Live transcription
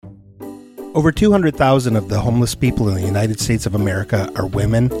Over 200,000 of the homeless people in the United States of America are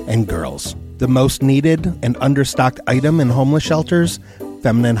women and girls. The most needed and understocked item in homeless shelters,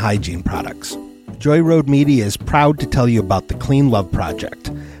 feminine hygiene products. Joy Road Media is proud to tell you about the Clean Love Project.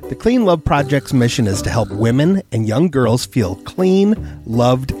 The Clean Love Project's mission is to help women and young girls feel clean,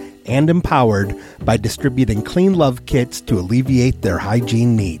 loved, and empowered by distributing Clean Love kits to alleviate their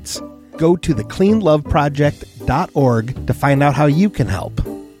hygiene needs. Go to thecleanloveproject.org to find out how you can help.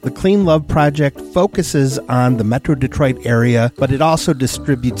 The Clean Love Project focuses on the Metro Detroit area, but it also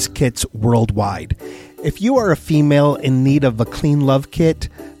distributes kits worldwide. If you are a female in need of a Clean Love kit,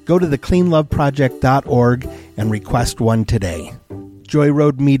 go to thecleanloveproject.org and request one today. Joy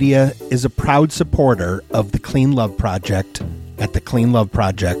Road Media is a proud supporter of the Clean Love Project at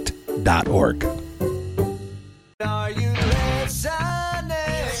thecleanloveproject.org. Are you listening?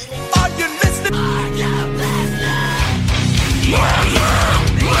 Are you listening? Are you listening? Yo, are you listening?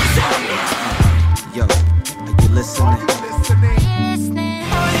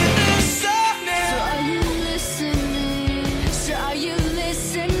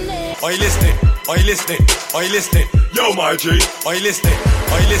 Are you listening? Are you listening? Are you listening? Yo, my G. Are you listening?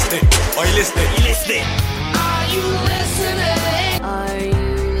 Are you listening? Are you listening? Are you listening? Are you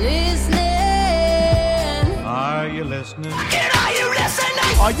listening? Are you listening? Are you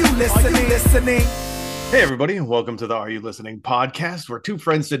listening? Are you listening? Are you listening? Hey, everybody, and welcome to the Are You Listening podcast, where two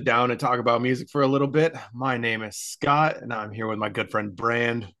friends sit down and talk about music for a little bit. My name is Scott, and I'm here with my good friend,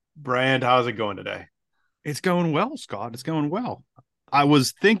 Brand. Brand, how's it going today? It's going well, Scott. It's going well. I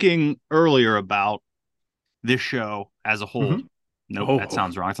was thinking earlier about this show as a whole. Mhm. Nope, that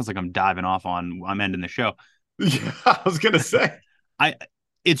sounds wrong. It sounds like I'm diving off on, I'm ending the show. Yeah, I was going to say.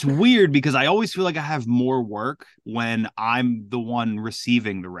 It's weird because I always feel like I have more work when I'm the one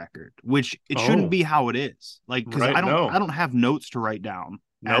receiving the record, which it shouldn't be how it is. Like, because Right, I don't have notes to write down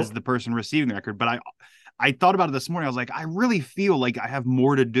as the person receiving the record. But I thought about it this morning. I was like, I really feel like I have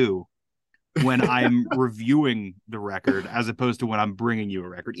more to do when I'm reviewing the record as opposed to when I'm bringing you a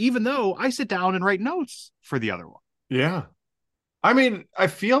record, even though I sit down and write notes for the other one. Yeah. I mean, I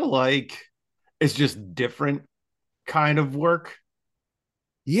feel like it's just different kind of work.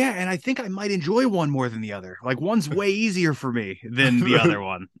 Yeah, and I think I might enjoy one more than the other. Like, one's way easier for me than the other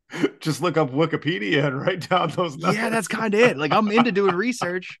one. Just look up Wikipedia and write down those numbers. Yeah, that's kind of it. Like, I'm into doing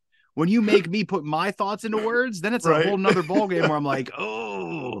research. When you make me put my thoughts into words, then it's a whole nother ballgame where I'm like,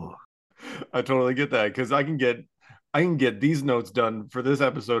 oh. I totally get that, because I can get these notes done for this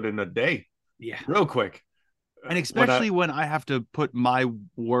episode in a day. Yeah. Real quick. And especially when I have to put my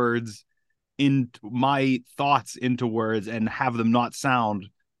words into my thoughts into words and have them not sound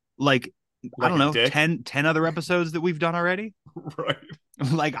like I don't know, 10 other episodes that we've done already. Right.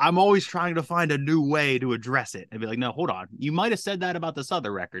 Like, I'm always trying to find a new way to address it and be like, no, hold on. You might have said that about this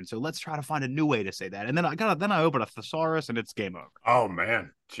other record. So let's try to find a new way to say that. And then I open a thesaurus and it's game over. Oh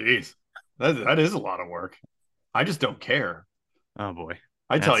man. Jeez. That is a lot of work. I just don't care. Oh boy.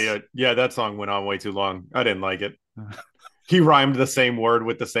 Tell you, yeah, that song went on way too long. I didn't like it. He rhymed the same word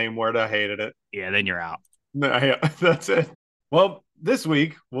with the same word. I hated it. Yeah, then you're out. Yeah, that's it. Well, this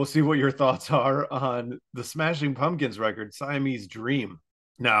week, we'll see what your thoughts are on the Smashing Pumpkins record, Siamese Dream.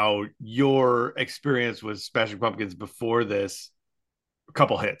 Now, your experience with Smashing Pumpkins before this, a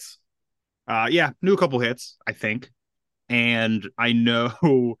couple hits. Yeah, knew a couple hits, I think. And I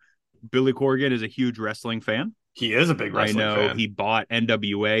know Billy Corgan is a huge wrestling fan. He is a big wrestling fan. I know he bought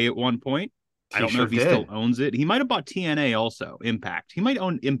NWA at one point. I don't know if he still owns it. He might have bought TNA also, Impact. He might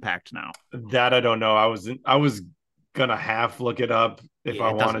own Impact now. That I don't know. I was gonna half look it up if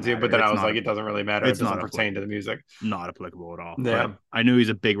I wanted to, but then I was like, it doesn't really matter. It doesn't pertain to the music. Not applicable at all. Yeah. But I knew he's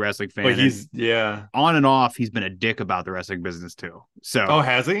a big wrestling fan. But he's on and off, he's been a dick about the wrestling business too. So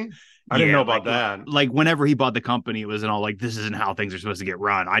has he? I didn't know about that. Like, whenever he bought the company, it was all like, this isn't how things are supposed to get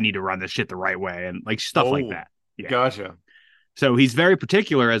run. I need to run this shit the right way, and like stuff like that. Yeah. Gotcha. So he's very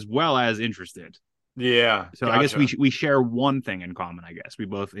particular as well as interested. Yeah. So I guess we share one thing in common, I guess. We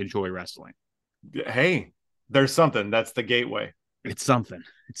both enjoy wrestling. Hey, there's something. That's the gateway. It's something.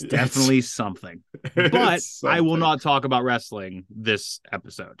 It's definitely something. But I will not talk about wrestling this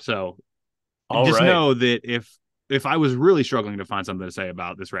episode. So know that if I was really struggling to find something to say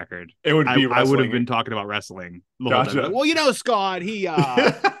about this record, it would be I would have been talking about wrestling. Gotcha. Well, Scott, he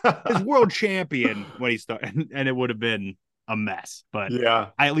is world champion when he started, and it would have been a mess. But yeah,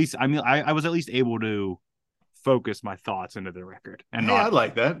 I was at least able to focus my thoughts into the record, and I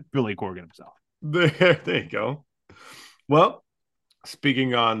like that. Billy Corgan himself. There you go. Well,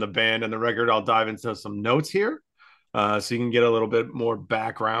 speaking on the band and the record, I'll dive into some notes here, so you can get a little bit more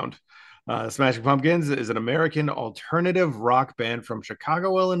background. Smashing Pumpkins is an American alternative rock band from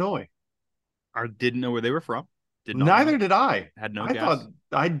Chicago, Illinois. I didn't know where they were from. Did not Neither know. did I. Had no I guess.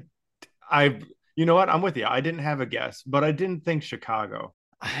 thought I you know what? I'm with you. I didn't have a guess, but I didn't think Chicago.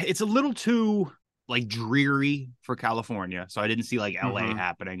 It's a little too like dreary for California, so I didn't see like LA Mhm.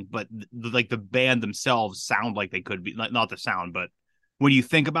 happening. But like the band themselves sound like they could be not the sound, but when you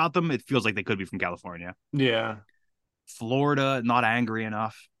think about them, it feels like they could be from California. Yeah. Florida, not angry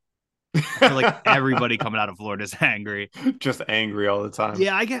enough. I feel like everybody coming out of Florida is angry. Just angry all the time.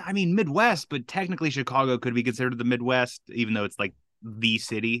 Yeah, I mean Midwest, but technically Chicago could be considered the Midwest, even though it's like the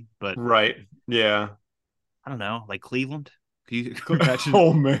city. But Right. Yeah. I don't know, like Cleveland. Can you imagine,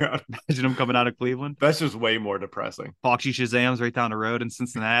 Oh man. imagine them coming out of Cleveland? That's just way more depressing. Foxy Shazam's right down the road in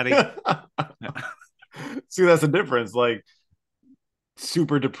Cincinnati. See, that's the difference. Like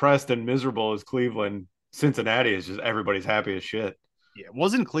super depressed and miserable as Cleveland. Cincinnati is just everybody's happy as shit. Yeah,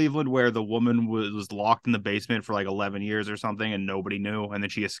 wasn't Cleveland where the woman was locked in the basement for like 11 years or something and nobody knew, and then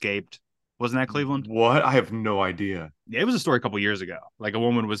she escaped? Wasn't that Cleveland? What? I have no idea. Yeah, it was a story a couple years ago. Like a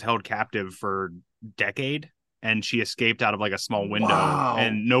woman was held captive for a decade and she escaped out of like a small window Wow.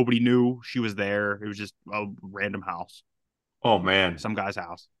 and nobody knew she was there. It was just a random house, Oh man. some guy's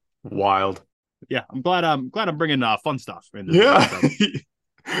house. Wild. Yeah, I'm glad I'm bringing fun stuff into Yeah. this episode.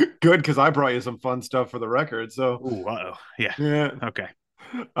 Good, because I brought you some fun stuff for the record. So Ooh, uh-oh. Yeah. yeah. Okay.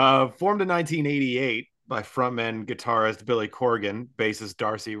 Formed in 1988 by frontman guitarist Billy Corgan, bassist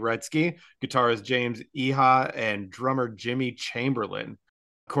Darcy Retzky, guitarist James Iha, and drummer Jimmy Chamberlain.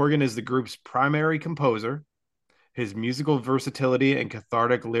 Corgan is the group's primary composer. His musical versatility and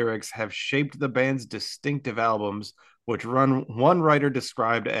cathartic lyrics have shaped the band's distinctive albums, which one writer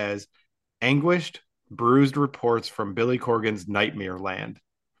described as anguished, bruised reports from Billy Corgan's nightmare land.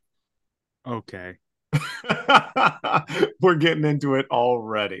 Okay. We're getting into it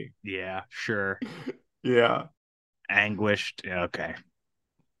already. Yeah, sure. Yeah. Anguished. Yeah, okay.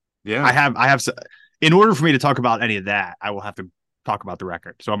 Yeah. I have in order for me to talk about any of that, I will have to talk about the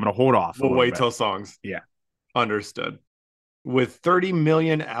record. So I'm going to hold off. We'll wait till songs. Yeah. Understood. With 30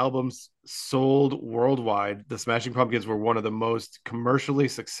 million albums sold worldwide, the Smashing Pumpkins were one of the most commercially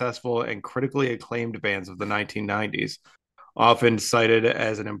successful and critically acclaimed bands of the 1990s, often cited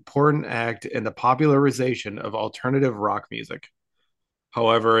as an important act in the popularization of alternative rock music.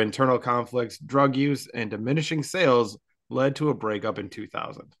 However, internal conflicts, drug use, and diminishing sales led to a breakup in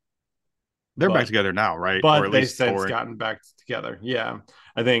 2000. They're back together now, right? But or at they've least since touring. gotten back together. Yeah.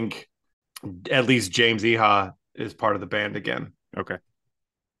 I think at least James Iha is part of the band again. Okay.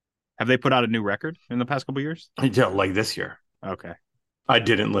 Have they put out a new record in the past couple of years? Yeah, like this year. Okay. I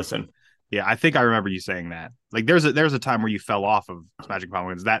didn't listen. Yeah, I think I remember you saying that. Like there's a time where you fell off of Smashing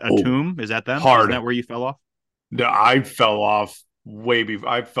Pumpkins. Is that a tomb? Is that them? Hard. Is that where you fell off? No, I fell off way before.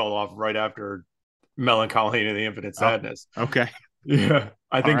 I fell off right after Melancholy and the Infinite Sadness. Okay. Yeah.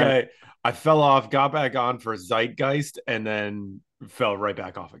 I think right. I fell off, got back on for Zeitgeist, and then fell right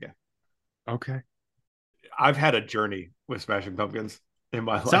back off again. Okay. I've had a journey with Smashing Pumpkins in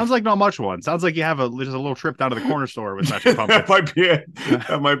my life. Sounds like not much one. Sounds like you have just a little trip down to the corner store with Smashing Pumpkins. That might be it.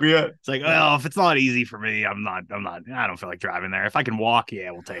 That might be it. It's like, well, if it's not easy for me, I don't feel like driving there. If I can walk,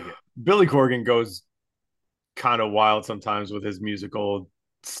 yeah, we'll take it. Billy Corgan goes kind of wild sometimes with his musical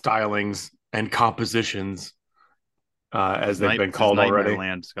stylings and compositions, as they've been called already.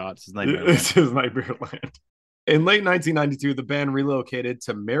 Land, Scott. It's his Nightmare Land. It's his Nightmare Land. In late 1992, the band relocated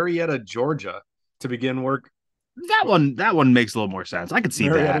to Marietta, Georgia, to begin work. That one makes a little more sense. I could see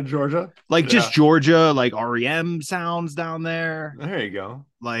Marietta, that. Georgia, like just Georgia, like REM sounds down there. There you go.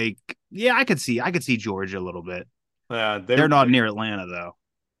 Like, yeah, I could see Georgia a little bit. Yeah, they're not near Atlanta though.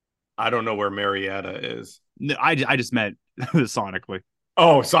 I don't know where Marietta is. No, I just meant sonically.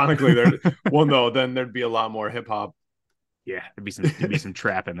 Oh, sonically, there. Well, no, then there'd be a lot more hip hop. Yeah, there'd be some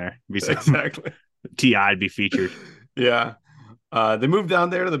trap in there. Exactly. T.I.'d be featured. Yeah. They moved down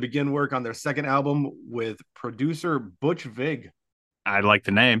there to begin work on their second album with producer Butch Vig. I like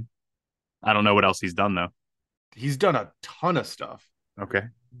the name. I don't know what else he's done though. He's done a ton of stuff. Okay.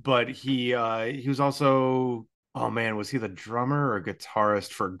 But he was also, oh man, was he the drummer or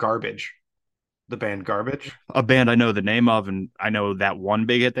guitarist for Garbage? The band Garbage? A band I know the name of, and I know that one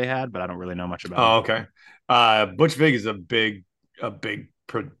big hit they had, but I don't really know much about it. Oh, okay. Butch Vig is a big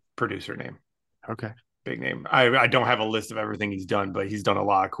producer name. Okay. Big name. I don't have a list of everything he's done, but he's done a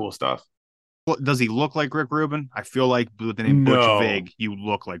lot of cool stuff. Well, does he look like Rick Rubin? I feel like with the name Butch Vig, you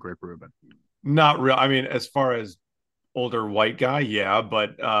look like Rick Rubin. Not real. I mean, as far as older white guy, yeah,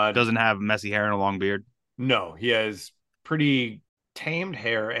 but doesn't have messy hair and a long beard. No, he has pretty tamed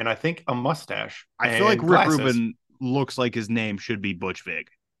hair and I think a mustache. I feel like Rick Rubin looks like his name should be Butch Vig.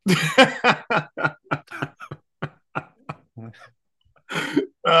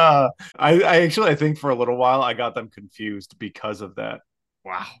 I think for a little while I got them confused because of that.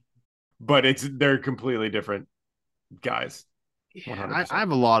 Wow. But they're completely different guys. Yeah, 100%. I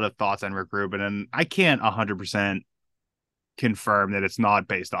have a lot of thoughts on Rick Rubin, and I can't 100% confirm that it's not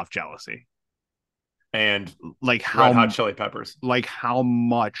based off jealousy. And Like Red how Hot Chili Peppers. like how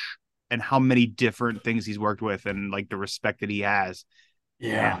much and how many different things he's worked with, and like the respect that he has.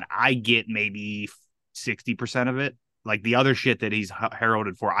 Yeah. And I get maybe 60% of it. Like the other shit that he's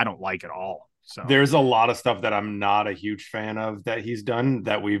heralded for, I don't like at all. So There's a lot of stuff that I'm not a huge fan of that he's done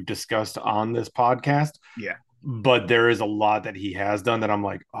that we've discussed on this podcast. yeah. But there is a lot that he has done that I'm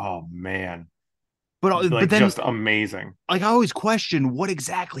like, oh man, But like then just amazing. like I always question what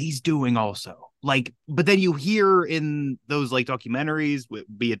exactly he's doing also. Like, but then you hear in those like documentaries,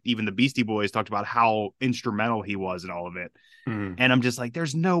 be it even the Beastie Boys talked about how instrumental he was in all of it. Mm. And I'm just like,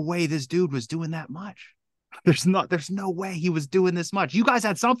 there's no way this dude was doing that much. There's no way he was doing this much. You guys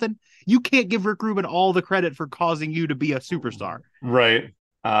had something. You can't give Rick Rubin all the credit for causing you to be a superstar. Right.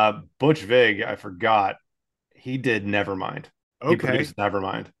 Butch Vig, I forgot. He did Nevermind. He Okay. produced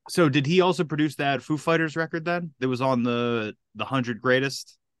Nevermind. So did he also produce that Foo Fighters record then? That was on the 100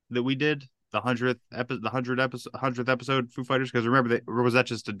 greatest that we did? The 100th episode Foo Fighters? Because remember that, or was that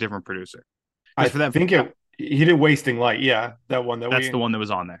just a different producer? I For that, think he did Wasting Light. Yeah, that one that's the one that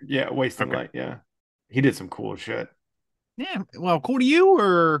was on there. Yeah, Wasting Okay. Light. Yeah, he did some cool shit. Yeah. Well, cool to you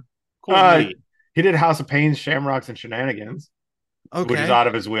or cool to me? He did House of Pains, Shamrocks, and Shenanigans, which is Okay. out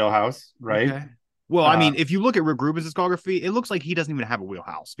of his wheelhouse, right? Okay. Well, I mean, if you look at Rick Rubin's discography, it looks like he doesn't even have a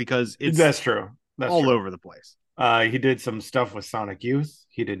wheelhouse because it's that's true. That's all true. over the place. He did some stuff with Sonic Youth.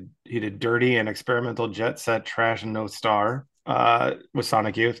 He did Dirty and Experimental Jet Set, Trash and No Star with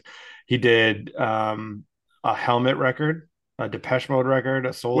Sonic Youth. He did a Helmet record, a Depeche Mode record,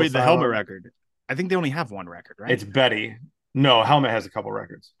 a Soul Wait, the Asylum. Helmet record. I think they only have one record, right? It's Betty. No, Helmet has a couple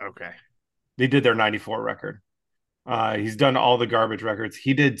records. Okay. They did their 94 record. He's done all the garbage records.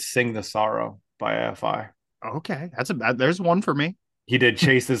 He did Sing the Sorrow by AFI. Okay. There's one for me. He did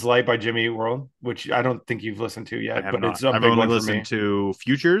Chase This Light by Jimmy Eat World, which I don't think you've listened to yet, but not. it's a I've big only one for me. listened to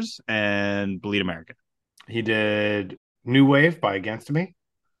Futures and Bleed American. He did New Wave by Against Me.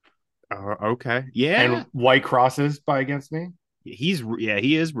 Okay. Yeah. And White Crosses by Against Me. He is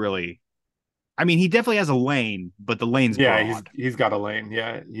really. I mean, he definitely has a lane, but the lane's broad. He's got a lane.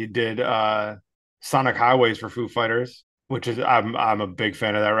 Yeah, he did Sonic Highways for Foo Fighters, which is I'm a big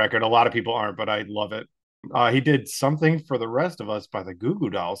fan of that record. A lot of people aren't, but I love it. He did Something for the Rest of Us by the Goo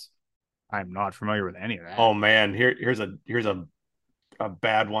Goo Dolls. I'm not familiar with any of that. Oh man, here's a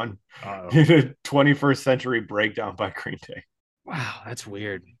bad one. He did 21st Century Breakdown by Green Day. Wow, that's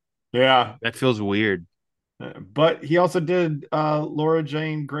weird. Yeah, that feels weird. But he also did Laura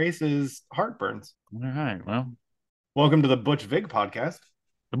Jane Grace's Heartburns. All right, well, welcome to the Butch Vig podcast.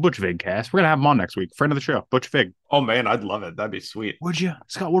 The Butch Vig cast. We're gonna have him on next week. Friend of the show, Butch Vig. Oh man, I'd love it. That'd be sweet. Would you,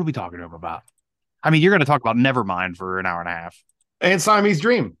 Scott? What are we talking to him about? I mean, you're gonna talk about Nevermind for an hour and a half, and Siamese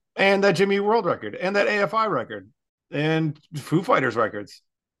Dream, and that Jimmy World record, and that AFI record, and Foo Fighters records.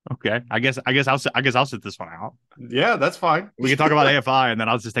 Okay, I guess I'll sit this one out. Yeah, that's fine. We can talk about AFI, and then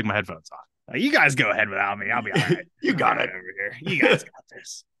I'll just take my headphones off. You guys go ahead without me. I'll be all right. You got it over here. You guys got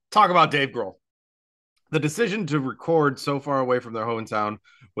this. Talk about Dave Grohl. The decision to record so far away from their hometown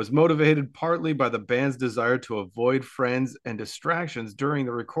was motivated partly by the band's desire to avoid friends and distractions during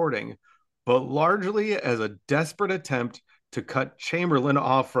the recording, but largely as a desperate attempt to cut Chamberlain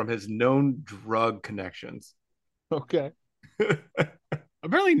off from his known drug connections. Okay.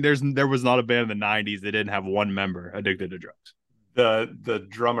 Apparently there was not a band in the 90s that didn't have one member addicted to drugs. The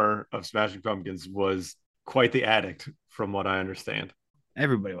drummer of Smashing Pumpkins was quite the addict, from what I understand.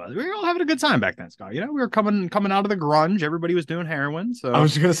 Everybody was. We were all having a good time back then, Scott. You know, we were coming out of the grunge. Everybody was doing heroin. So I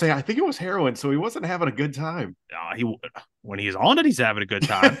was just gonna say, I think it was heroin, so he wasn't having a good time. When he's on it, he's having a good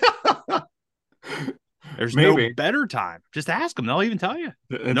time. There's no better time. Just ask them; they'll even tell you.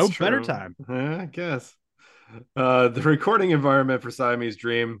 No better time. I guess. The recording environment for Siamese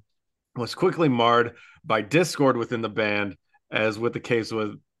Dream was quickly marred by discord within the band, as with the case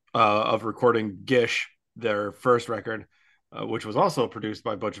with of recording Gish, their first record, which was also produced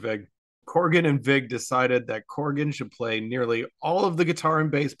by Butch Vig. Corgan and Vig decided that Corgan should play nearly all of the guitar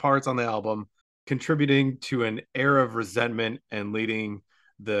and bass parts on the album, contributing to an air of resentment and leading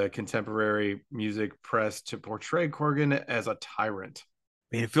the contemporary music press to portray Corgan as a tyrant.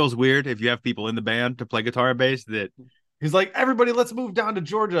 I mean, it feels weird if you have people in the band to play guitar and bass that he's like, everybody, let's move down to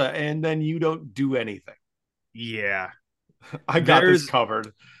Georgia, and then you don't do anything. Yeah, I got this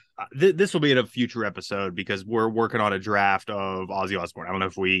covered. This will be in a future episode because we're working on a draft of Ozzy Osbourne. I don't know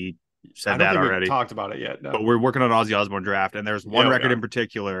if we Said I don't that think already. we've talked about it yet. No. But we're working on Ozzy Osbourne draft, and there's one Yeah, we record are. in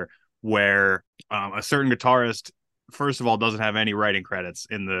particular where a certain guitarist, first of all, doesn't have any writing credits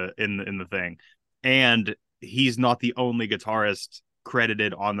in the thing, and he's not the only guitarist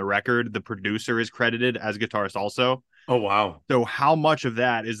credited on the record. The producer is credited as guitarist also. Oh wow. So how much of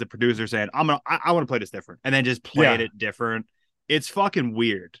that is the producer saying, I want to play this different, and then just playing it different? It's fucking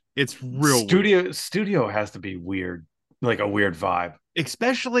weird. It's real weird. Studio has to be weird, like a weird vibe,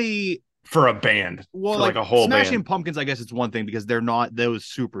 Especially for a band. well, for like a whole Smashing band. Pumpkins, I guess it's one thing because they're not those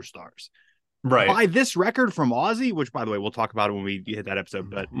superstars. Right. By this record from Ozzy, which by the way, we'll talk about it when we hit that episode.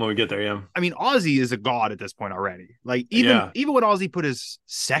 But when we get there, yeah. I mean, Ozzy is a god at this point already. Like even when Ozzy put his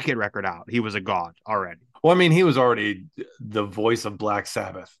second record out, he was a god already. Well, I mean, he was already the voice of Black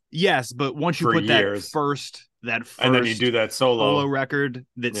Sabbath. Yes, but once you put that first, and then you do that solo record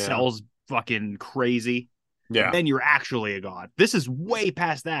that sells fucking crazy, then you're actually a god. This is way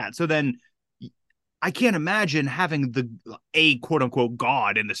past that. So then I can't imagine having a quote unquote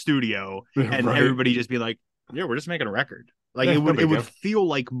god in the studio and everybody just be like, yeah, we're just making a record. Like it would feel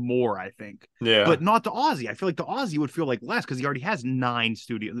like more, I think. Yeah. But not to Ozzy. I feel like the Ozzy would feel like less because he already has nine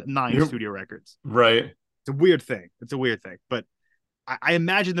studio records. Right. It's a weird thing. But I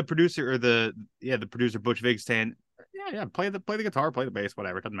imagine the producer or the producer Butch Vig saying, yeah, play the guitar, play the bass,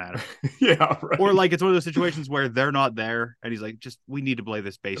 whatever. It doesn't matter. Yeah, right. Or like it's one of those situations where they're not there and he's like, we need to play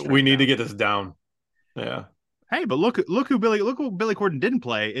this bass. We need to get this down. Yeah. Hey, but look who Billy Corgan didn't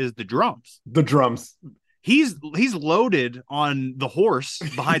play is the drums. The drums. He's loaded on the horse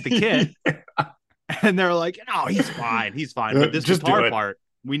behind the kit. And they're like, no, he's fine. But this guitar part,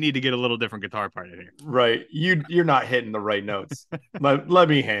 we need to get a little different guitar part in here. Right. You're not hitting the right notes. let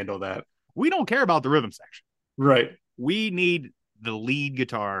me handle that. We don't care about the rhythm section. Right. We need the lead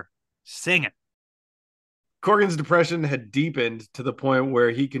guitar singing. Corgan's depression had deepened to the point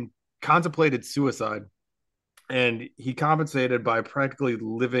where he contemplated suicide, and he compensated by practically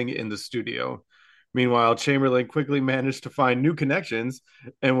living in the studio. Meanwhile, Chamberlain quickly managed to find new connections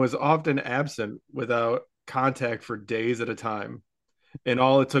and was often absent without contact for days at a time. In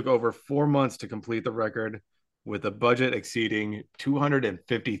all, it took over 4 months to complete the record, with a budget exceeding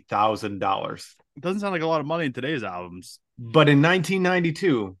 $250,000. It doesn't sound like a lot of money in today's albums. But in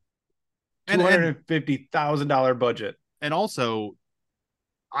 1992, $250,000 budget. And also,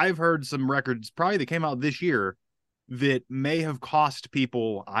 I've heard some records probably that came out this year that may have cost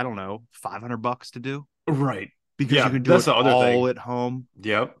people, I don't know, $500 to do. Right. Because you can do it all at home.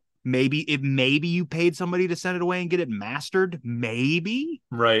 Yep. Maybe you paid somebody to send it away and get it mastered. Maybe.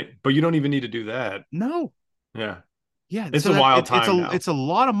 Right. But you don't even need to do that. No. Yeah. Yeah. It's a wild time now. It's a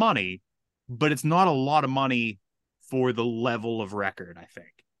lot of money, but it's not a lot of money for the level of record, I think.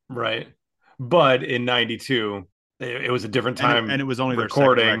 Right. But in 92, it was a different time. And it was only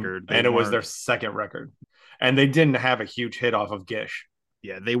recording, their second record. And it was their second record. And they didn't have a huge hit off of Gish.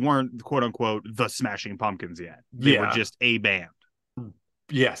 Yeah. They weren't, quote unquote, the Smashing Pumpkins yet. They were just a band.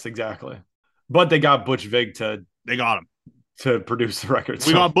 Yes, exactly. But they got Butch Vig to produce the record.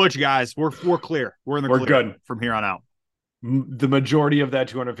 We got Butch, guys. We're clear. We're clear good from here on out. The majority of that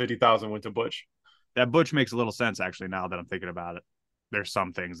 $250,000 went to Butch. That Butch makes a little sense, actually, now that I'm thinking about it. There's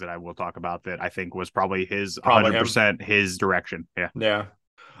some things that I will talk about that I think was probably 100% his direction. Yeah. Yeah.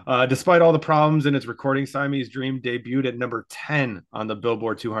 Despite all the problems in its recording, Siamese Dream debuted at number 10 on the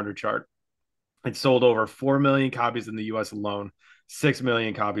Billboard 200 chart. It sold over 4 million copies in the U.S. alone, 6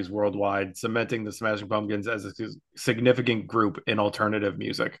 million copies worldwide, cementing the Smashing Pumpkins as a significant group in alternative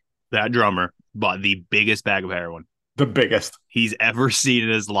music. That drummer bought the biggest bag of heroin. The biggest he's ever seen in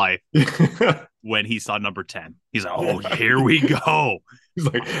his life. When he saw number 10, he's like, oh, here we go. He's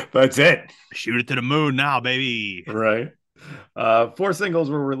like, that's it. Shoot it to the moon now, baby. Right. 4 singles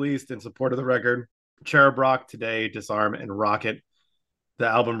were released in support of the record: Cherub Rock, Today, Disarm, and Rocket. The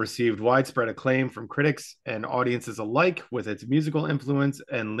album received widespread acclaim from critics and audiences alike, with its musical influence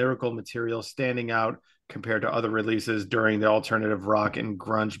and lyrical material standing out compared to other releases during the alternative rock and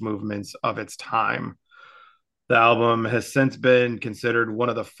grunge movements of its time. The album has since been considered one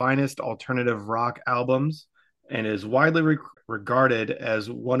of the finest alternative rock albums and is widely regarded as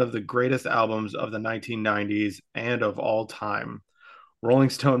one of the greatest albums of the 1990s and of all time.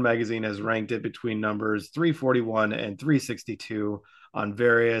 Rolling Stone magazine has ranked it between numbers 341 and 362 on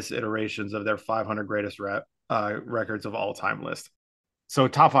various iterations of their 500 greatest records of all time list. So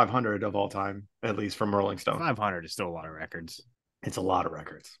top 500 of all time, at least from Rolling Stone. 500 is still a lot of records. It's a lot of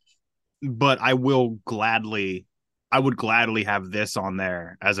records. But I will gladly I would gladly have this on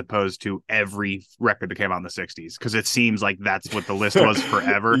there as opposed to every record that came out in the 60s, because it seems like that's what the list was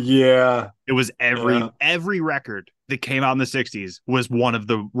forever. Yeah. It was every record that came out in the 60s was one of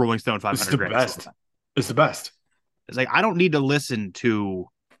the Rolling Stone 500 It's the best. It's the best. It's like, I don't need to listen to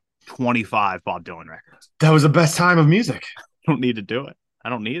 25 Bob Dylan records. That was the best time of music. I don't need to do it. I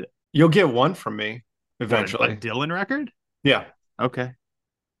don't need it. You'll get one from me eventually. A Dylan record? Yeah. Okay.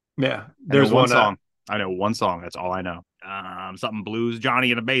 Yeah. There's one song. I know one song. That's all I know. Something blues.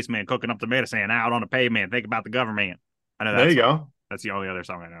 Johnny in the basement cooking up the medicine out on the pavement. Think about the government. I know that. There you song. go. That's the only other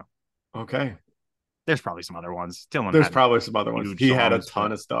song I know. Okay. There's probably some other ones. Dylan. There's probably some other ones. He had a ton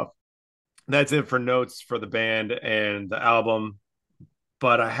but... of stuff. That's it for notes for the band and the album.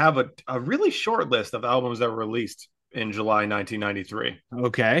 But I have a really short list of albums that were released in July 1993.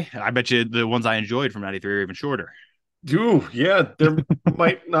 Okay. I bet you the ones I enjoyed from 93 are even shorter. Ooh, yeah, there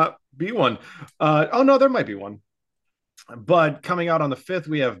might not be one. Oh, no, there might be one. But coming out on the 5th,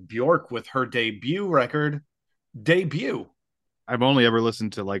 we have Bjork with her debut record, Debut. I've only ever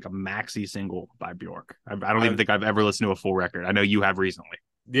listened to like a maxi single by Bjork. I don't even think I've ever listened to a full record. I know you have recently.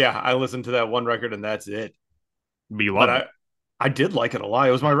 Yeah, I listened to that one record and that's it. But you love it. I did like it a lot.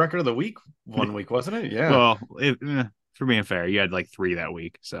 It was my record of the week one week, wasn't it? Yeah. Well, for being fair, you had like 3 that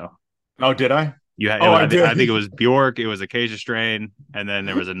week. So. Oh, did I? You had, I think it was Bjork, it was Acacia Strain, and then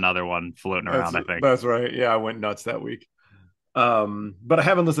there was another one floating around, I think. That's right. Yeah, I went nuts that week. But I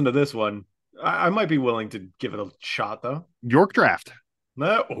haven't listened to this one. I might be willing to give it a shot, though. York Draft.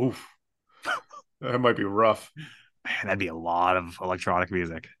 Oof. That might be rough. Man, that'd be a lot of electronic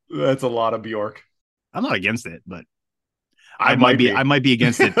music. That's a lot of Bjork. I'm not against it, but I might be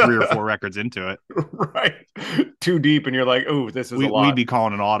against it 3 or 4 records into it. Right. Too deep, and you're like, "Oh, this is a lot." We'd be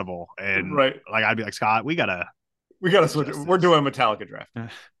calling an audible, and right. Like I'd be like, Scott, we gotta switch. We're doing a Metallica draft.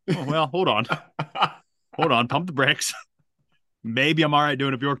 Well, hold on, pump the brakes. Maybe I'm all right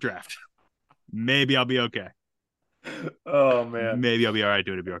doing a Bjork draft. Maybe I'll be okay. Oh man, maybe I'll be all right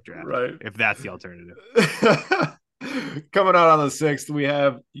doing a Bjork draft. Right, if that's the alternative. Coming out on the 6th, we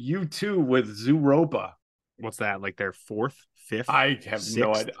have U2 with Zooropa. What's that? Like their 4th, 5th? I have 6th?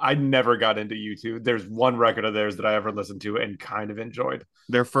 No idea. I never got into U2. There's one record of theirs that I ever listened to and kind of enjoyed.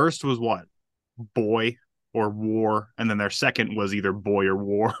 Their first was what? Boy or War, and then their second was either Boy or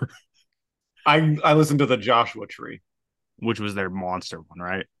War. I listened to the Joshua Tree, which was their monster one,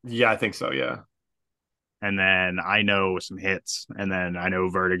 right? Yeah, I think so. Yeah. And then I know some hits, and then I know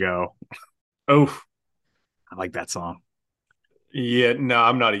Vertigo. Oh, I like that song. Yeah, no,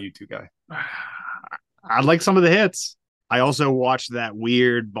 I'm not a U2 guy. I like some of the hits. I also watched that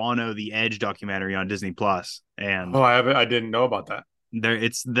weird Bono The Edge documentary on Disney Plus, and I didn't know about that.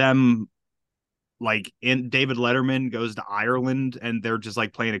 It's them, like in David Letterman goes to Ireland, and they're just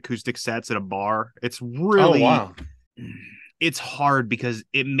like playing acoustic sets at a bar. It's really, wow. It's hard because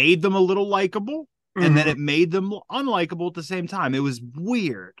it made them a little likable, and then it made them unlikable at the same time. It was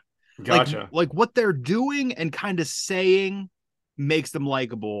weird. Gotcha. Like what they're doing and kind of saying makes them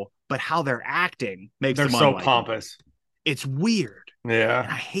likable, but how they're acting makes them so unlikable. Pompous. It's weird. Yeah.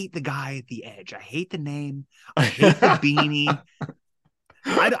 And I hate the guy at the Edge. I hate the name. I hate the beanie.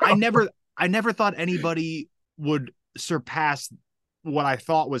 I never thought anybody would surpass what I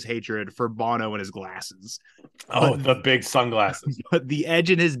thought was hatred for Bono and his glasses. The big sunglasses. But the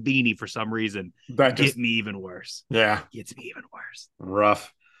Edge and his beanie, for some reason, get me even worse. Yeah. Gets me even worse.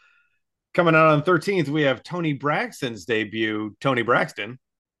 Rough. Coming out on the 13th, we have Tony Braxton's debut, Tony Braxton.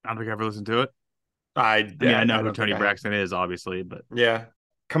 I don't think I ever listened to it. I know who Tony Braxton is, obviously, but yeah.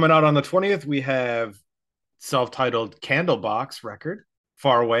 Coming out on the 20th, we have self-titled Candlebox record,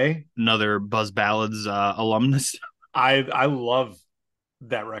 Far Away. Another Buzz Ballads alumnus. I love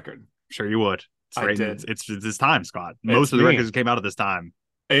that record. Sure you would. It's this time, Scott. Most of the records came out at this time.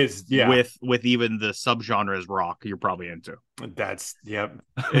 With even the subgenres rock you're probably into. That's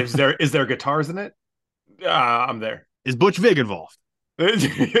Is there guitars in it? I'm there. Is Butch Vig involved?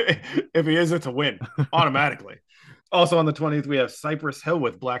 If he is, it's a win automatically. Also on the 20th, we have Cypress Hill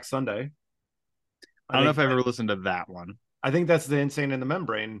with Black Sunday. I don't know if I ever listened to that one. I think that's the Insane in the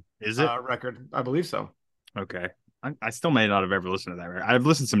Membrane. Is it record? I believe so. Okay. I still may not have ever listened to that record. I've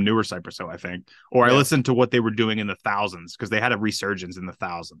listened to some newer Cypress Hill, I think. Or I listened to what they were doing in the thousands, because they had a resurgence in the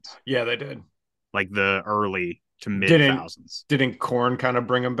thousands. Yeah, they did. Like the early to mid thousands. Didn't Korn kind of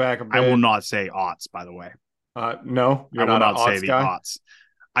bring them back a bit? I will not say aughts, by the way. No, I will not say the aughts.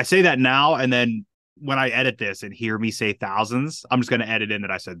 I say that now, and then when I edit this and hear me say thousands, I'm just going to edit in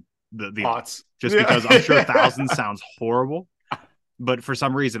that I said the aughts. Just because I'm sure thousands sounds horrible. But for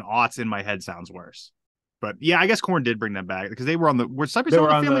some reason, aughts in my head sounds worse. But yeah, I guess Korn did bring them back because they were on the Cypress Hill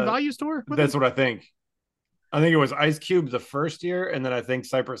on the Family Values tour. That's what I think. I think it was Ice Cube the first year, and then I think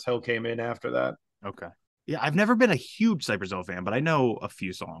Cypress Hill came in after that. Okay. Yeah, I've never been a huge Cypress Hill fan, but I know a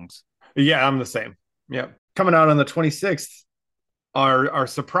few songs. Yeah, I'm the same. Yeah. Coming out on the 26th, our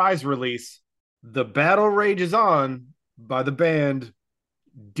surprise release, The Battle Rages On by the band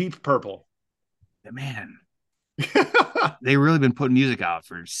Deep Purple. Man, they really been putting music out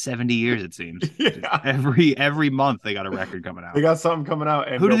for 70 years, it seems. Yeah. Every month they got a record coming out. They got something coming out,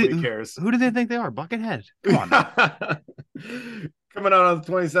 and nobody cares. Who do they think they are? Buckethead. Come on now. Coming out on the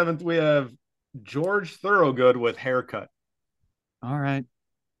 27th, we have George Thorogood with Haircut. All right.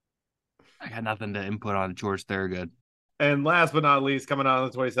 I got nothing to input on George Thorogood. And last but not least, coming out on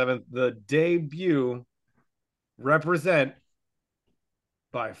the 27th, the debut Represent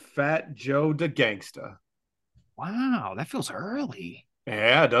by Fat Joe da Gangsta. Wow, that feels early.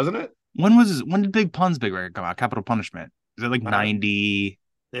 Yeah, doesn't it? When did Big Pun's big record come out? Capital Punishment. Is it like 90?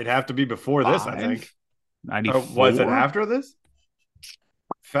 It'd have to be before this, I think. 94? Was it after this?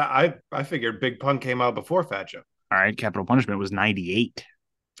 I figured Big Pun came out before Fat Joe. All right, Capital Punishment was 98.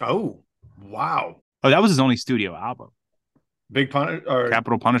 Oh, wow. Oh, that was his only studio album. Big Pun or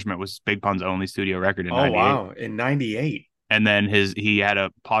Capital Punishment was Big Pun's only studio record in 98. wow, in 98. And then he had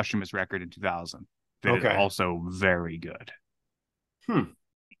a posthumous record in 2000. That is Okay. also very good.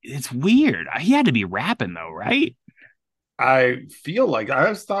 It's weird. He had to be rapping though, right? I feel like I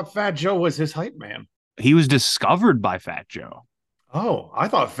always thought Fat Joe was his hype man. He was discovered by Fat Joe. Oh, I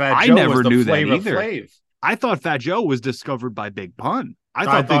thought Fat I Joe never was the knew that Flavor either. Flav. I thought Fat Joe was discovered by Big Pun. I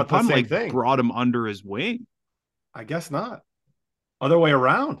thought thought Big the Pun same thing. brought him under his wing. I guess not. Other way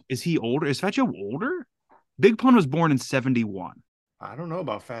around. Is he older? Is Fat Joe older? Big Pun was born in 71. I don't know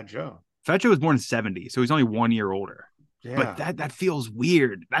about Fat Joe. Fat Joe was born in 70, so he's only 1 year older. Yeah. But that feels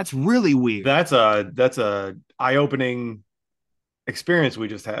weird. That's really weird. That's a eye-opening experience we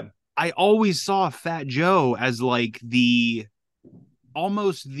just had. I always saw Fat Joe as like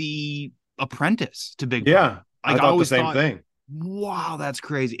almost the apprentice to Big Pun. Yeah. Like, I thought the same thing. Wow, that's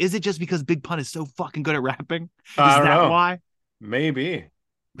crazy. Is it just because Big Pun is so fucking good at rapping? Is I don't that know. why? Maybe.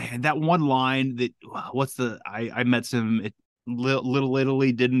 Man, that one line that I met some Little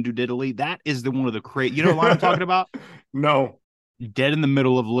Italy didn't do diddly. That is the one of the crazy. You know what line I'm talking about? No. Dead in the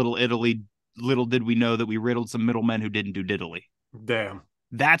middle of Little Italy. Little did we know that we riddled some middlemen who didn't do diddly. Damn.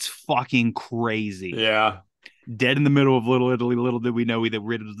 That's fucking crazy. Yeah. Dead in the middle of Little Italy. Little did we know we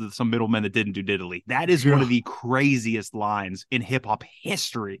riddled some middlemen that didn't do diddly. That is one of the craziest lines in hip hop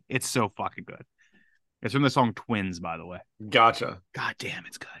history. It's so fucking good. It's from the song Twins, by the way. Gotcha. God damn,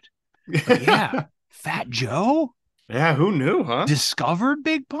 it's good. But yeah. Fat Joe? Yeah, who knew, huh? Discovered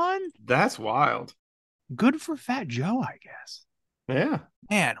Big Pun? That's wild. Good for Fat Joe, I guess. Yeah.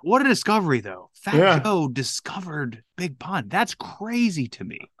 Man, what a discovery, though. Fat Yeah. Joe discovered Big Pun. That's crazy to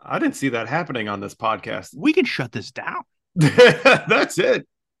me. I didn't see that happening on this podcast. We can shut this down. That's it.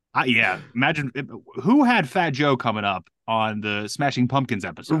 Yeah. Imagine who had Fat Joe coming up on the Smashing Pumpkins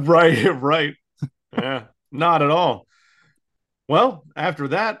episode. Right. Yeah, not at all. Well, after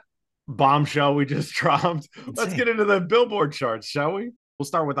that bombshell we just dropped, let's get into the Billboard charts, shall we? We'll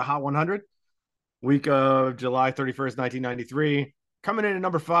start with the Hot 100. Week of July 31st, 1993. Coming in at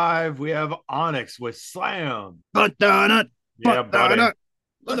number 5, we have Onyx with Slam. But yeah, buddy.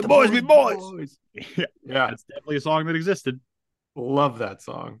 Let the boys be boys. Yeah, That's definitely a song that existed. love that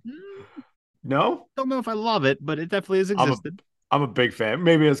song. No? Don't know if I love it, but it definitely has existed. I'm a big fan.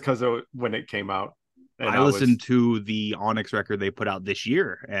 Maybe it's because when it came out. And I listened to the Onyx record they put out this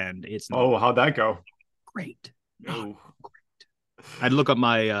year, and it's how'd that go? great. Oh. Great. I'd look up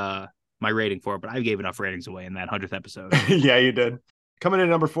my my rating for it, but I gave enough ratings away in that 100th episode. Yeah, you did. Coming in at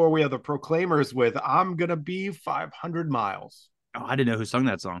number 4, we have the Proclaimers with I'm Gonna Be 500 Miles. Oh, I didn't know who sung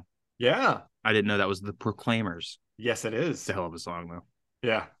that song. Yeah. I didn't know that was the Proclaimers. Yes, it is. It's a hell of a song, though.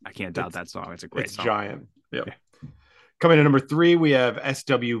 Yeah. I can't doubt that song. It's a great song. Giant. Yep. Yeah. Coming in at number 3, we have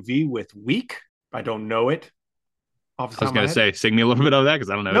SWV with Weak. I don't know it. I was going to say, sing me a little bit of that because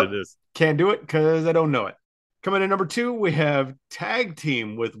I don't know what it is. Can't do it because I don't know it. Coming in at number 2, we have Tag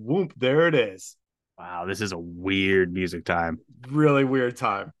Team with Whoop. There it is. Wow, this is a weird music time. Really weird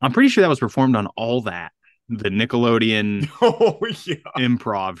time. I'm pretty sure that was performed on All That, the Nickelodeon yeah.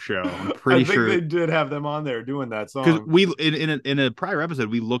 improv show. I'm pretty sure they did have them on there doing that song. because we in a prior episode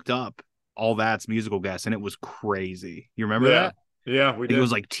we looked up All That's musical guest and it was crazy. You remember that? Yeah, we did. It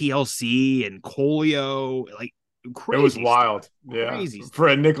was like TLC and Coolio, like crazy. It was wild. Stuff. Yeah, Crazy for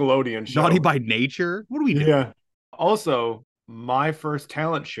a Nickelodeon show. Naughty by Nature. What do we do? Yeah. Also, my first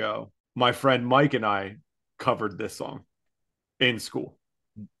talent show, my friend Mike and I covered this song in school.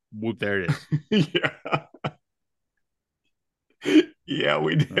 Whoop! There it is. Yeah. Yeah,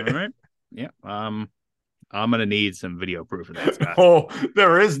 we did. All right. Yeah. I'm gonna need some video proof of that, Scott. Oh,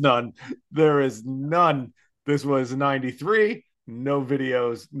 there is none. There is none. This was 93. No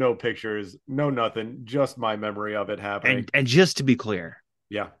videos, no pictures, no nothing. Just my memory of it happening. And just to be clear,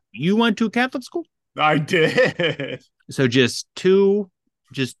 Yeah, you went to a Catholic school? I did. So just two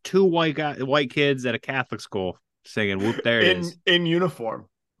white kids at a Catholic school singing "Whoop." There it is In uniform.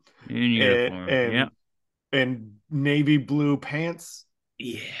 in uniform. Yeah, And navy blue pants.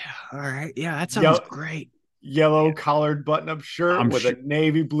 yeah. All right. Yeah, that sounds great. Yellow collared button-up shirt with a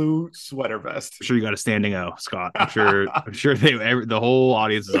navy blue sweater vest. I'm sure you got a standing O, Scott. I'm sure the whole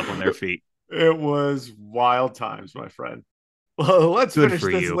audience is up on their feet. It was wild times, my friend. Well, let's finish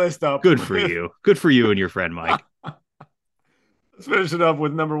this list up. Good for you. Good for you and your friend Mike. Let's finish it up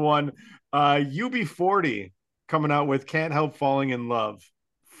with number 1. UB40 coming out with Can't Help Falling in Love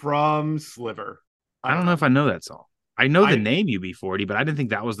from Sliver. I don't know if I know that song. I know the name UB40, but I didn't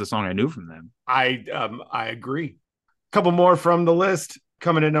think that was the song I knew from them. I agree. A couple more from the list.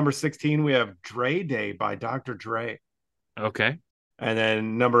 Coming in number 16, we have Dre Day by Dr. Dre. Okay. And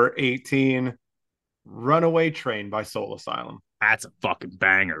then number 18, Runaway Train by Soul Asylum. That's a fucking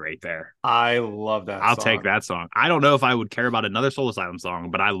banger right there. I love that I'll song. take that song. I don't know if I would care about another Soul Asylum song,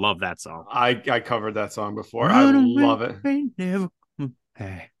 but I love that song. I covered that song before. I love it.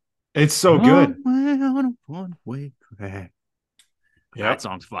 Hey. It's so good. Yeah, that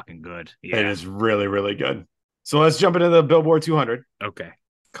song's fucking good. Yeah. It is really, really good. So let's jump into the Billboard 200. Okay.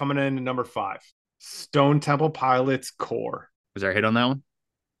 Coming in at number 5, Stone Temple Pilots Core. Was there a hit on that one?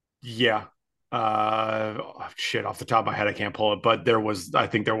 Yeah. Shit, off the top of my head, I can't pull it, but I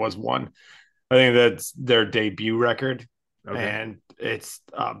think there was one. I think that's their debut record. Okay. And it's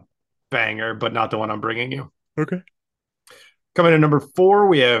a banger, but not the one I'm bringing you. Okay. Coming in number 4,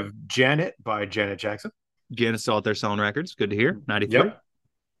 we have Janet by Janet Jackson. Janet's still out there selling records. Good to hear. 93. Yep.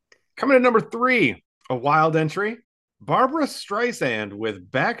 Coming in number 3, a wild entry, Barbra Streisand with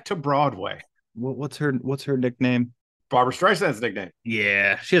Back to Broadway. What's her nickname? Barbra Streisand's nickname.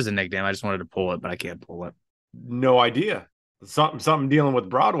 Yeah, she has a nickname. I just wanted to pull it, but I can't pull it. No idea. Something dealing with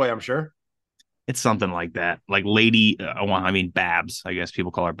Broadway, I'm sure. It's something like that. Like Babs. I guess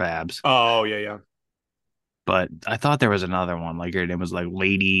people call her Babs. Oh, yeah. But I thought there was another one. Like her name was like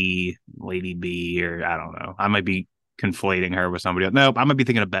Lady B, or I don't know. I might be conflating her with somebody else. No, I might be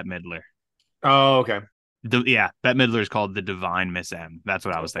thinking of Bette Midler. Oh, okay. Bette Midler is called the Divine Miss M. That's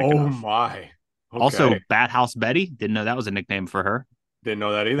what I was thinking. Oh my. Okay. Also, Bat House Betty. Didn't know that was a nickname for her. Didn't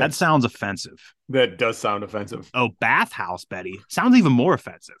know that either. That sounds offensive. That does sound offensive. Oh, Bathhouse Betty sounds even more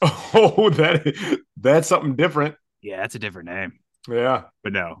offensive. Oh, that's something different. Yeah, that's a different name. Yeah.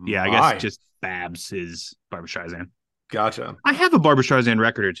 But no. Yeah, I guess just Babs is Barbra Streisand. Gotcha. I have a Barbra Streisand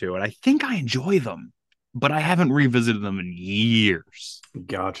record or two, and I think I enjoy them, but I haven't revisited them in years.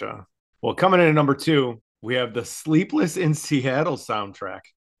 Gotcha. Well, coming in at number 2, we have the Sleepless in Seattle soundtrack.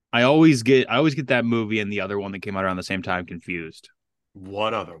 I always get that movie and the other one that came out around the same time confused.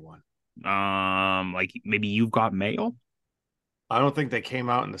 What other one? Like maybe You've Got Mail? I don't think they came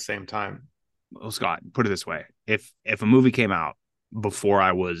out in the same time. Well, Scott, put it this way. If a movie came out before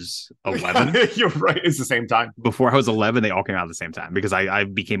I was 11. You're right. It's the same time. Before I was 11, they all came out at the same time because I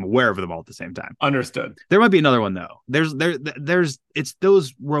became aware of them all at the same time. Understood. There might be another one though. It's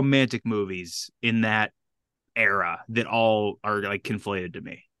those romantic movies in that era that all are like conflated to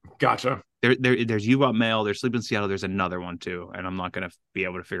me. Gotcha. There's You Got Mail, there's Sleep in Seattle, there's another one too, and I'm not going to be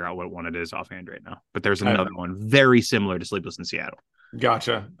able to figure out what one it is offhand right now. But there's another one very similar to Sleepless in Seattle.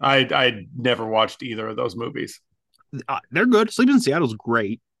 Gotcha. I never watched either of those movies. They're good. Sleepless in Seattle's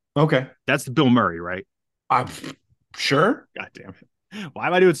great. Okay. That's the Bill Murray, right? I'm sure. God damn it. Why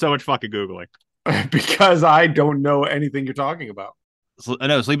am I doing so much fucking Googling? Because I don't know anything you're talking about.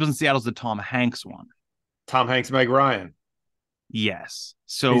 No, Sleepless in Seattle's the Tom Hanks one. Tom Hanks, Meg Ryan. Yes.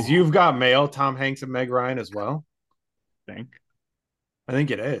 So is You've Got Mail Tom Hanks and Meg Ryan as well? I think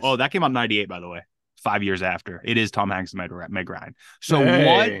it is. Oh, that came out in 98, by the way. 5 years after. It is Tom Hanks and Meg Ryan.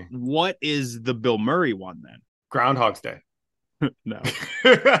 So what is the Bill Murray one then? Groundhog's Day. No.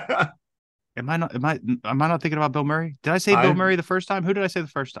 Am I not thinking about Bill Murray? Did I say Bill Murray the first time? Who did I say the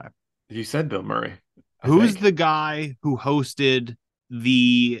first time? You said Bill Murray. Who's the guy who hosted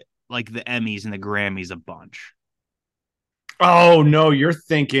the Emmys and the Grammys a bunch? Oh no, you're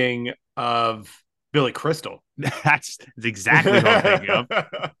thinking of Billy Crystal. That's exactly what I'm thinking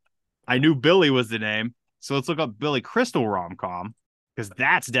of. I knew Billy was the name, so let's look up Billy Crystal rom-com because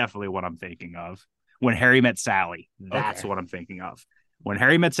that's definitely what I'm thinking of. When Harry Met Sally, that's what I'm thinking of. When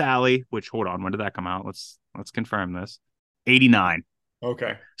Harry Met Sally, which hold on, when did that come out? Let's confirm this. 89.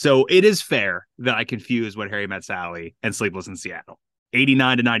 Okay. So it is fair that I confuse When Harry Met Sally and Sleepless in Seattle.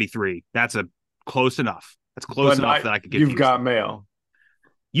 89 to 93. That's a close enough. That's close But enough that I could confuse You've got them. mail.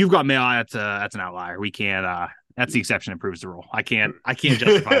 You've got mail. That's an outlier. We can't. That's the exception that proves the rule. I can't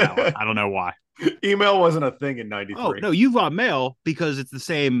justify that one. I don't know why. Email wasn't a thing in Oh '93. no, you've got mail because it's the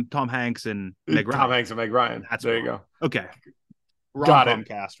same Tom Hanks and Meg Ryan. Tom Hanks and Meg Ryan. That's there wrong. you go. Okay, Got it.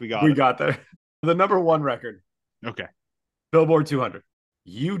 Comcast. We We got there. The number one record, Okay. Billboard 200.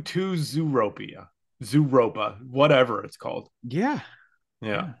 U2 Zooropa, whatever it's called. Yeah.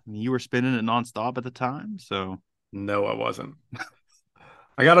 Yeah. You were spinning it nonstop at the time, so No, I wasn't.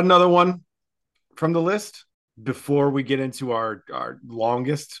 I got another one from the list before we get into our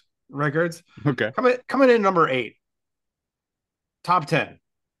longest records. okay. Coming in number 8. Top 10.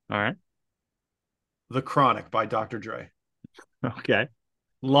 All right. The Chronic by Dr. Dre. Okay.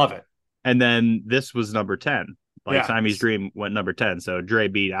 Love it. And then this was number 10. Like Yeah. Siamese Dream went number 10. So Dre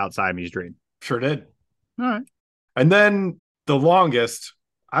beat out Siamese Dream. Sure did. All right. And then the longest,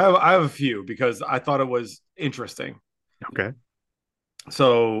 I have a few because I thought it was interesting. Okay.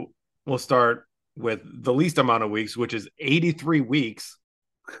 So we'll start with the least amount of weeks, which is 83 weeks.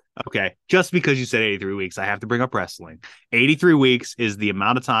 Okay. Just because you said 83 weeks, I have to bring up wrestling. 83 weeks is the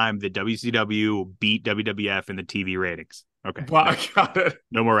amount of time that WCW beat WWF in the TV ratings. Okay. Well, I got it.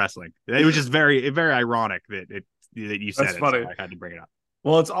 No more wrestling. It was just very ironic that you said That's it. funny. So I had to bring it up.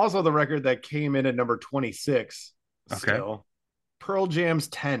 Well, it's also the record that came in at number 26. Okay. Still. Pearl Jam's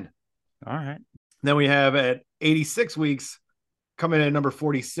 10. All right. Then we have at 86 weeks, coming in at number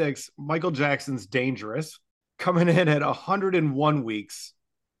 46, Michael Jackson's Dangerous. Coming in at 101 weeks,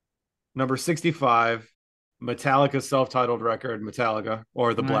 number 65, Metallica's self-titled record, Metallica,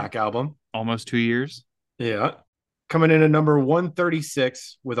 or the Black Album. Almost 2 years. Yeah. Coming in at number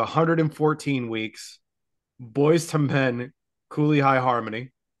 136 with 114 weeks, Boys to Men, Cooley High Harmony.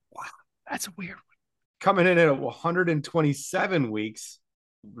 Wow. That's a weird one. Coming in at 127 weeks,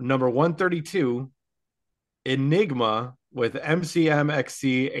 number 132, Enigma with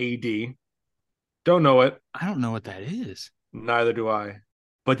MCMXCAD. Don't know it. I don't know what that is. Neither do I.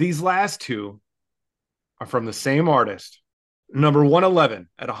 But these last two are from the same artist. Number 111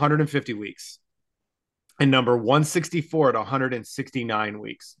 at 150 weeks. And number 164 at 169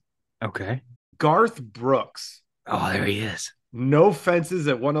 weeks. Okay. Garth Brooks. Oh, there he is. No Fences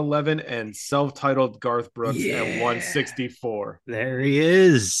at 111 and self-titled Garth Brooks at 164. There he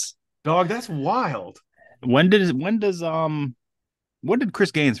is. Dog, that's wild. When did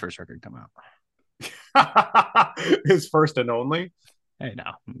Chris Gaines' first record come out? His first and only. Hey,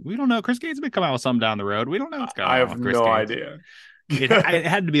 no, we don't know. Chris Gaines may come out with something down the road. We don't know what's going on. I have with Chris no Gaines. idea. It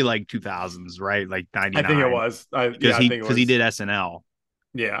had to be like 2000s, right? Like 99. I think it was. Because he did SNL.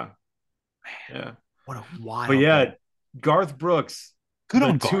 Yeah. Yeah. What a wild. But yeah, thing. Garth Brooks. Good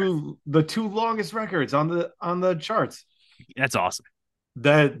on Garth. The two longest records on the charts. That's awesome.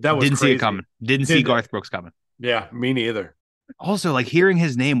 That was didn't crazy. see it coming. Didn't see Garth Brooks coming. Yeah, me neither. Also, like hearing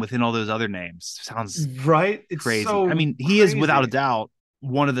his name within all those other names sounds right. It's crazy. So I mean, he is without a doubt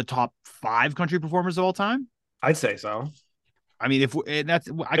one of the top 5 country performers of all time. I'd say so. I mean, if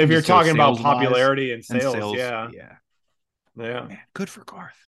you're talking about popularity and sales, yeah. Man, good for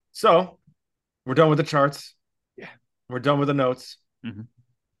Garth. So we're done with the charts. Yeah, we're done with the notes. Mm-hmm.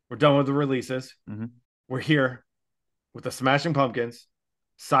 We're done with the releases. Mm-hmm. We're here with the Smashing Pumpkins,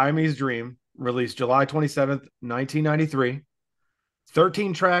 Siamese Dream, released July 27th, 1993.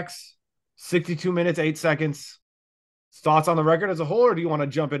 13 tracks, 62 minutes, 8 seconds. Thoughts on the record as a whole, or do you want to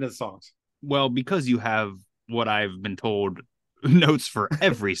jump into the songs? Well, because you have what I've been told notes for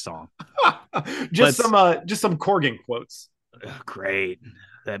every song. just some Corgan quotes. Great.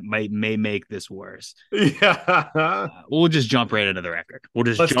 That may make this worse. Yeah. We'll just jump right into the record. We'll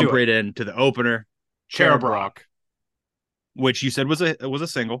just jump right into the opener. Cherub Rock, which you said was a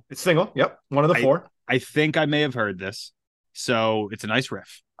single. It's single. Yep. One of the 4. I think I may have heard this. So it's a nice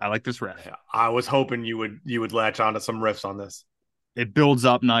riff. I like this riff. Yeah, I was hoping you would latch onto some riffs on this. It builds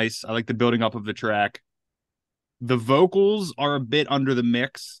up nice. I like the building up of the track. The vocals are a bit under the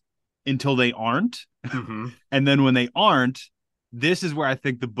mix until they aren't. Mm-hmm. And then when they aren't, this is where I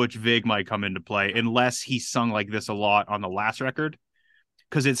think the Butch Vig might come into play, unless he sung like this a lot on the last record.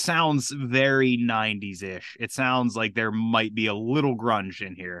 Because it sounds very 90s-ish. It sounds like there might be a little grunge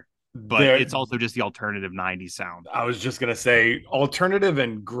in here. But it's also just the alternative 90s sound. I was just going to say alternative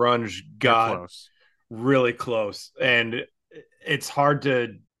and grunge got really close. And it's hard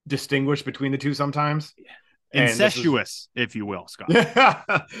to distinguish between the two sometimes. Yeah. Incestuous, if you will,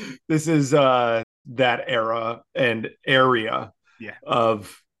 Scott. This is that era and area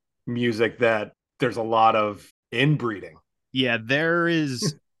of music that there's a lot of inbreeding. Yeah, there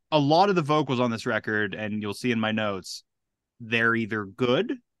is a lot of the vocals on this record, and you'll see in my notes, they're either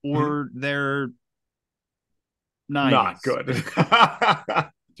good or they're not 90s. good.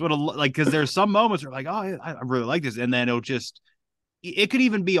 It's what like, because there's some moments where like, oh, I really like this, and then it could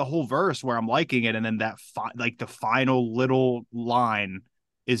even be a whole verse where I'm liking it, and then that like the final little line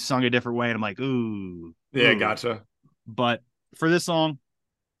is sung a different way, and I'm like, ooh, Yeah, ooh. gotcha. But for this song,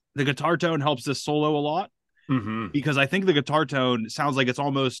 the guitar tone helps this solo a lot, because I think the guitar tone sounds like it's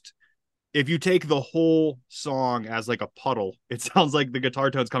almost, if you take the whole song as like a puddle, it sounds like the guitar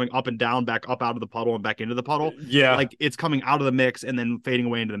tone's coming up and down, back up out of the puddle and back into the puddle. Yeah. Like it's coming out of the mix and then fading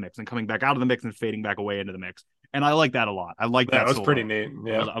away into the mix and coming back out of the mix and fading back away into the mix. And I like that a lot. I like that. That was solo. pretty neat.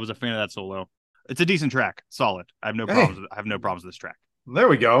 Yeah. I was a fan of that solo. It's a decent track. Solid. I have no problems. I have no problems with this track. There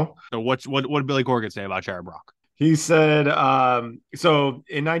we go. So what did Billy Corgan say about Cherub Rock? He said, so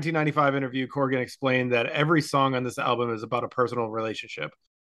in 1995 interview, Corgan explained that every song on this album is about a personal relationship.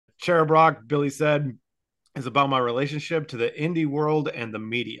 Cherub Rock, Billy said, is about my relationship to the indie world and the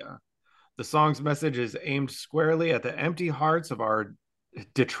media. The song's message is aimed squarely at the empty hearts of our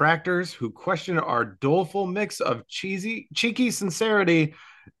detractors who question our doleful mix of cheeky sincerity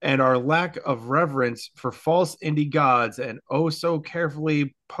and our lack of reverence for false indie gods and oh so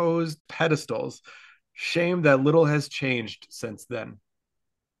carefully posed pedestals. Shame that little has changed since then.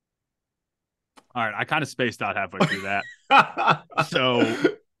 All right, I kind of spaced out halfway through that. So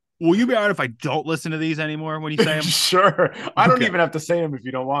will you be all right if I don't listen to these anymore when you say them? Sure. I don't even have to say them if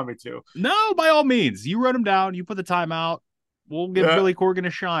you don't want me to. No, by all means. You wrote them down. You put the time out. We'll give Billy Corgan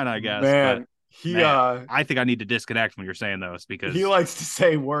a shine, I guess. Man, I think I need to disconnect when you're saying those because he likes to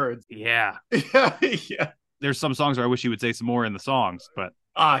say words. Yeah. Yeah. There's some songs where I wish he would say some more in the songs, but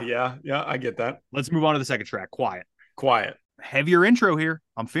yeah, I get that. Let's move on to the second track, Quiet. Heavier intro here.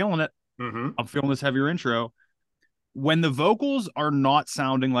 I'm feeling it. I'm feeling this heavier intro. When the vocals are not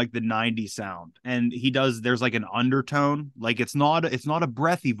sounding like the 90s sound, and there's like an undertone, like it's not a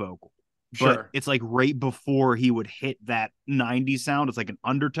breathy vocal, but it's like right before he would hit that 90s sound, it's like an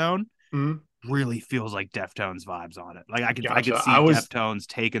undertone. Really feels like Deftones vibes on it. Like I could see Deftones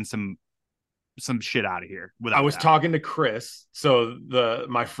taking some shit out of here. I was talking to Chris, so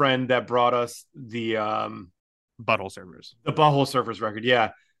my friend that brought us the Butthole Surfers record.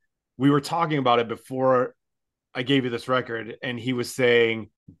 Yeah, we were talking about it before I gave you this record, and he was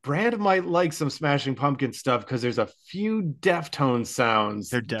saying Brand might like some Smashing Pumpkins stuff because there's a few Deftones sounds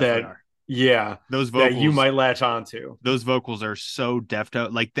there definitely are. Yeah, those vocals that you might latch onto. Those vocals are so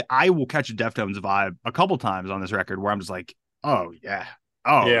Deftone. Like I will catch a Deftones vibe a couple times on this record where I'm just like, oh yeah,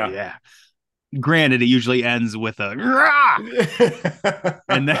 yeah. Granted, it usually ends with a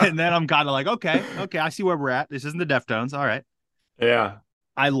and then I'm kind of like, okay, I see where we're at. This isn't the Deftones. All right. Yeah.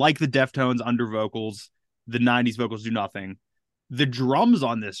 I like the Deftones under vocals. The 90s vocals do nothing. The drums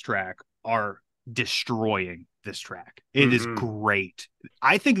on this track are destroying this track. It is great.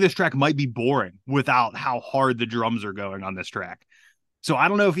 I think this track might be boring without how hard the drums are going on this track. So I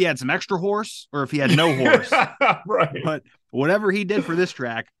don't know if he had some extra horse or if he had no horse. Right. But whatever he did for this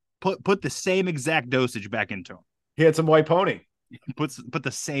track, put the same exact dosage back into him. He had some White Pony. Put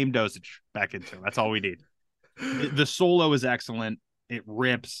the same dosage back into him. That's all we need. The solo is excellent. It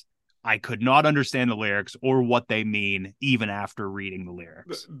rips. I could not understand the lyrics or what they mean even after reading the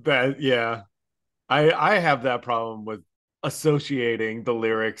lyrics. I have that problem with associating the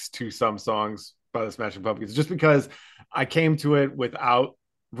lyrics to some songs by the Smashing Pumpkins just because I came to it without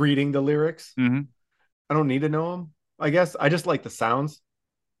reading the lyrics. I don't need to know them. I guess I just like the sounds.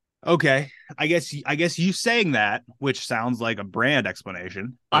 Okay, I guess you saying that, which sounds like a Brand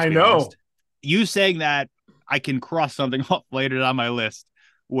explanation. I know. Honest. You saying that, I can cross something off later on my list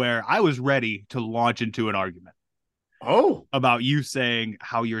where I was ready to launch into an argument. About you saying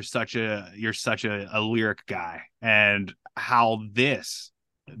how you're such a lyric guy and how this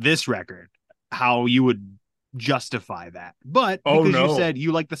record, how you would justify that. But because you said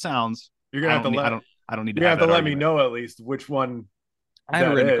you like the sounds, you're gonna have to I don't need to have to let argument. me know at least which one. I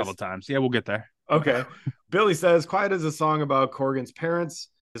have written a couple times. Yeah, we'll get there. Okay. Billy says, Quiet is a song about Corgan's parents.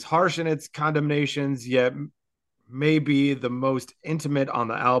 It's harsh in its condemnations, yet may be the most intimate on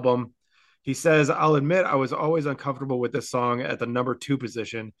the album. He says, I'll admit I was always uncomfortable with this song at the number 2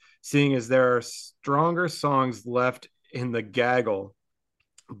 position, seeing as there are stronger songs left in the gaggle.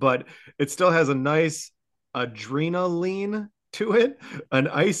 But it still has a nice adrenaline to it, an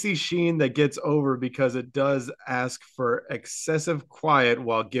icy sheen that gets over because it does ask for excessive quiet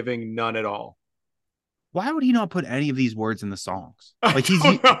while giving none at all. Why would he not put any of these words in the songs? Like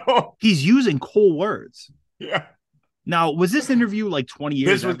he's using cool words. Yeah. Now, was this interview like 20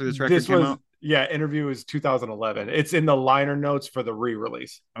 years after this record came out? Yeah, interview is 2011. It's in the liner notes for the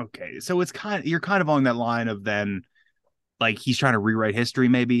re-release. Okay, so you're kind of on that line of then, like he's trying to rewrite history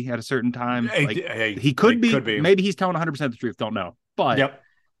maybe at a certain time. Like he could could be. Maybe he's telling 100% the truth. Don't know. But yep.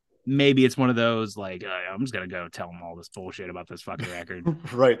 maybe it's one of those like I'm just gonna go tell him all this bullshit about this fucking record.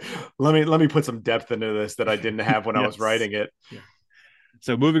 Right. Let me put some depth into this that I didn't have when I was writing it. Yeah.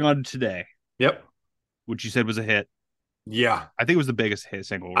 So moving on to today. Yep. Which you said was a hit. Yeah. I think it was the biggest hit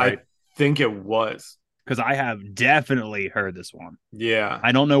single, right? I think it was. Because I have definitely heard this one. Yeah.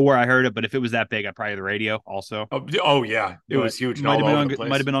 I don't know where I heard it, but if it was that big, I probably the radio also. Oh yeah. It was huge. Might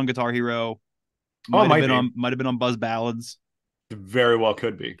have been on Guitar Hero. Might have been on Buzz Ballads. Very well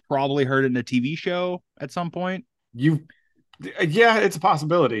could be. Probably heard it in a TV show at some point. Yeah, it's a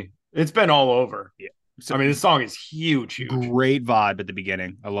possibility. It's been all over. Yeah. So, I mean, this song is huge. Great vibe at the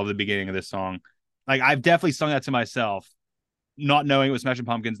beginning. I love the beginning of this song. Like, I've definitely sung that to myself, not knowing it was Smashing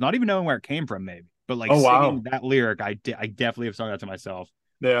Pumpkins, not even knowing where it came from, maybe. But like singing that lyric, I definitely have sung that to myself.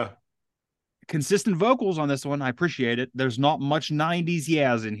 Yeah. Consistent vocals on this one. I appreciate it. There's not much 90s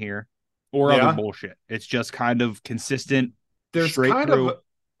yas in here or other bullshit. It's just kind of consistent. There's kind of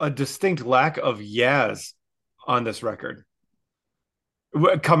a distinct lack of yas on this record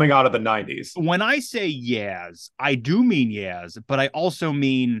coming out of the 90s. When I say yas, I do mean yas, but I also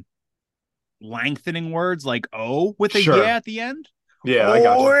mean lengthening words like with a yeah at the end. Yeah, I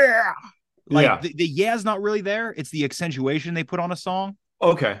got you. Yeah. Like the ya's not really there. It's the accentuation they put on a song.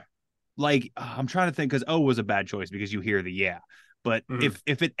 Okay. Like I'm trying to think because was a bad choice because you hear the yeah. But if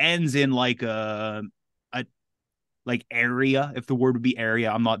it ends in like a like area, if the word would be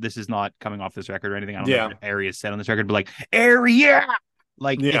area, this is not coming off this record or anything. I don't know if area is said on this record, but like area.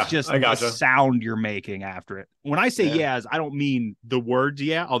 Like it's just the sound you're making after it. When I say yes, I don't mean the words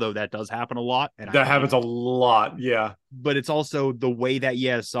although that does happen a lot. And that happens a lot, yeah. But it's also the way that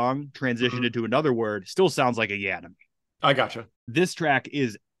is sung, transitioned into another word, still sounds like a yeah to me. I gotcha. This track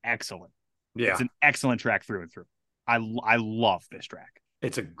is excellent. Yeah. It's an excellent track through and through. I love this track.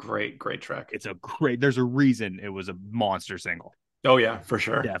 It's a great track. There's a reason it was a monster single. Oh yeah, for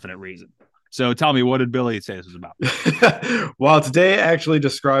sure. Definite reason. So tell me, what did Billy say this was about? While today actually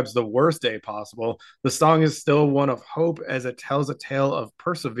describes the worst day possible, the song is still one of hope as it tells a tale of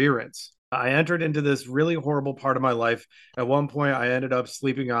perseverance. I entered into this really horrible part of my life. At one point, I ended up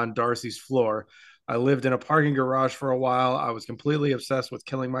sleeping on Darcy's floor. I lived in a parking garage for a while. I was completely obsessed with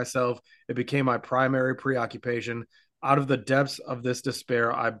killing myself. It became my primary preoccupation. Out of the depths of this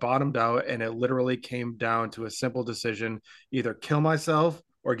despair, I bottomed out, and it literally came down to a simple decision: either kill myself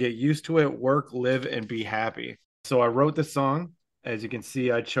or get used to it, work, live, and be happy. So I wrote this song. As you can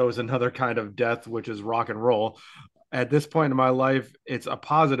see, I chose another kind of death, which is rock and roll. At this point in my life, it's a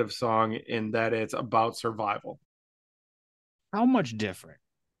positive song in that it's about survival. How much different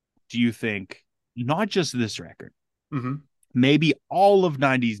do you think, not just this record, maybe all of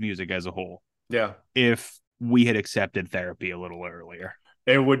 90s music as a whole, if we had accepted therapy a little earlier?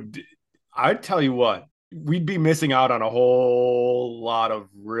 It would, I'd tell you what, we'd be missing out on a whole lot of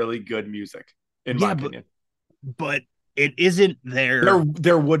really good music, in my opinion. But it isn't there.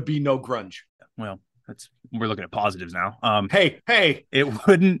 There would be no grunge. Well, we're looking at positives now. Hey,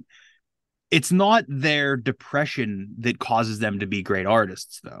 it's not their depression that causes them to be great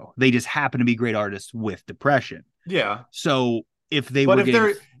artists, though. They just happen to be great artists with depression. Yeah. So if they were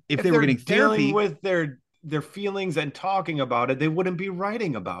getting therapy with their feelings and talking about it, they wouldn't be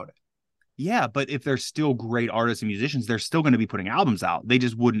writing about it. Yeah, but if they're still great artists and musicians, they're still going to be putting albums out. They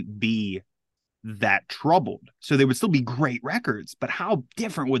just wouldn't be that troubled. So they would still be great records, but how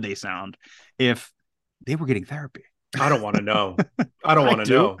different would they sound if they were getting therapy? I don't want to know. I don't want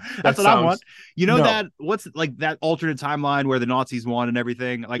to know. That's what I want. You know, that what's like that alternate timeline where the Nazis won and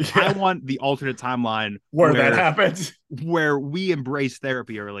everything? Like, I want the alternate timeline where that happens, where we embrace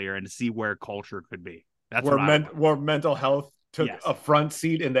therapy earlier and see where culture could be. That's where mental health took a front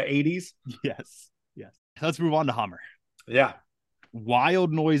seat in the 80s. Yes. Let's move on to Hummer. Yeah.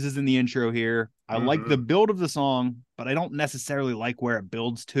 Wild noises in the intro here. I like the build of the song, but I don't necessarily like where it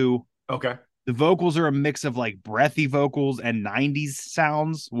builds to. Okay. The vocals are a mix of like breathy vocals and 90s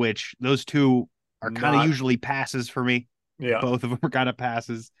sounds, which those two are kind of usually passes for me. Yeah. Both of them are kind of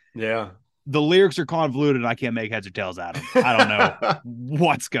passes. Yeah. The lyrics are convoluted and I can't make heads or tails out of them. I don't know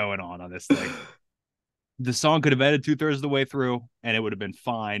what's going on this thing. The song could have ended 2/3 of the way through and it would have been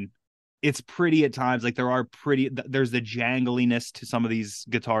fine. It's pretty at times. Like there's the jangliness to some of these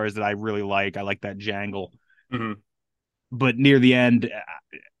guitars that I really like. I like that jangle. But near the end,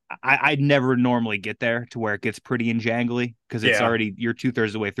 I'd never normally get there to where it gets pretty and jangly because it's already, you're 2/3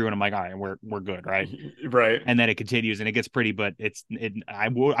 of the way through and I'm like, all right, we're good, right? Right. And then it continues and it gets pretty, but I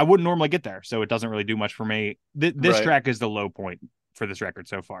wouldn't normally get there, so it doesn't really do much for me. This track is the low point for this record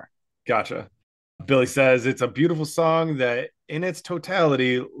so far. Gotcha. Billy says it's a beautiful song that in its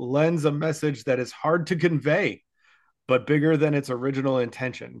totality lends a message that is hard to convey, but bigger than its original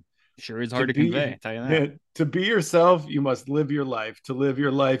intention. Sure is To hard to be convey, I'll tell you that. to be yourself, you must live your life. To live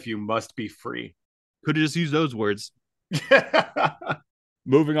your life, you must be free. Could have just used those words.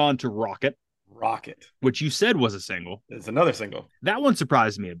 Moving on to Rocket, Rocket. which you said was a single. It's another single. That one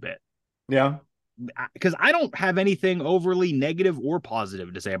surprised me a bit. Yeah. Because I don't have anything overly negative or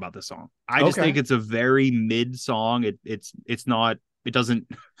positive to say about this song. I just Okay. think it's a very mid song. It's not, it doesn't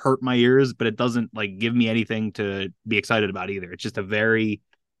hurt my ears, but it doesn't like give me anything to be excited about either. It's just a very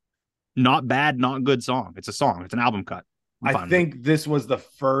not bad, not good song. It's a song. It's an album cut. I think this was the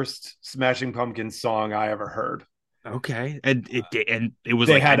first Smashing Pumpkins song I ever heard. Okay, and it was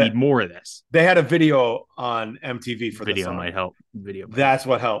They like, I had need more of this. They had a video on MTV for the Video song. might help. Video. That's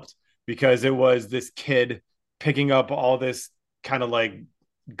what helped, because it was this kid picking up all this kind of like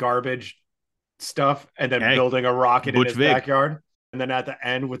garbage stuff and then building a rocket in his backyard. And then at the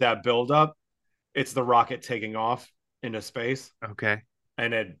end with that buildup, it's the rocket taking off into space. Okay.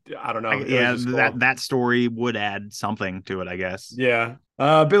 And I don't know. Yeah, cool. that story would add something to it, I guess. Yeah.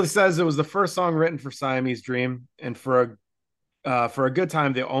 Billy says it was the first song written for Siamese Dream, and for a good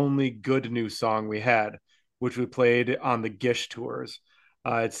time, the only good new song we had, which we played on the Gish tours.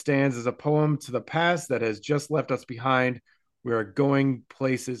 It stands as a poem to the past that has just left us behind. We are going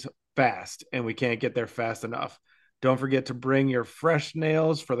places fast, and we can't get there fast enough. Don't forget to bring your fresh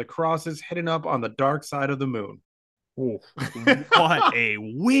nails for the crosses hidden up on the dark side of the moon. Oh, what a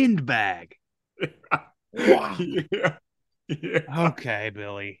windbag. Wow. Yeah. Okay,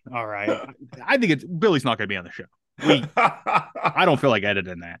 Billy. All right. I think Billy's not going to be on the show. I don't feel like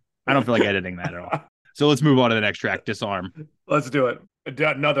editing that. I don't feel like editing that at all. So let's move on to the next track, Disarm. Let's do it.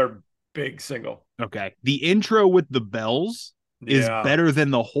 Another big single. Okay. The intro with the bells is better than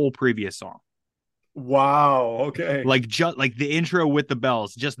the whole previous song. Wow. Okay. Like the intro with the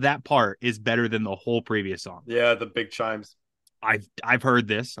bells, just that part is better than the whole previous song. Yeah, the big chimes. I've heard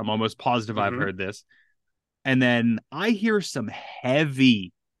this. I'm almost positive I've heard this. And then I hear some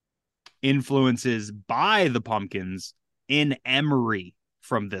heavy influences by the Pumpkins in Emery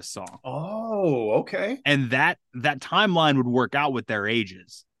from this song. Oh, okay. And that timeline would work out with their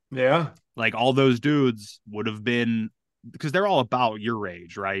ages. Yeah. Like all those dudes would have been, because they're all about your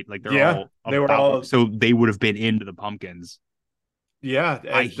age, right? Like were all, so they would have been into the Pumpkins. Yeah.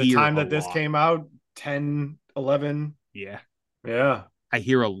 At the time that this came out, 10, 11. Yeah. Yeah. I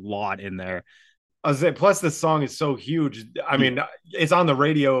hear a lot in there. I was saying, plus this song is so huge. I mean, it's on the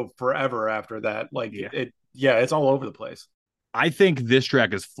radio forever after that. Like it's all over the place. I think this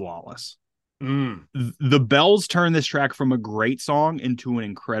track is flawless. The bells turn this track from a great song into an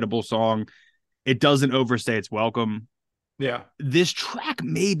incredible song. It doesn't overstay its welcome. Yeah. This track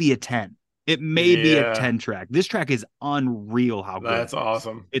may be a 10. It may be a 10 track. This track is unreal how good That's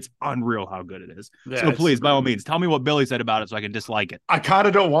awesome. It's unreal how good it is. Yeah, so please, by all means, tell me what Billy said about it so I can dislike it. I kind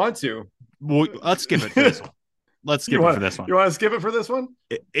of don't want to. Well, let's skip it for this one. Let's skip it for this one. You want to skip it for this one?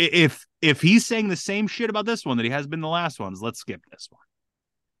 If he's saying the same shit about this one that he has been the last ones, let's skip this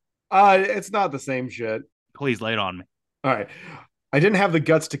one. It's not the same shit. Please lay it on me. All right. I didn't have the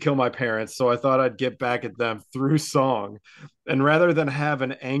guts to kill my parents, so I thought I'd get back at them through song. And rather than have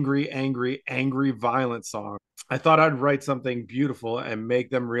an angry, violent song, I thought I'd write something beautiful and make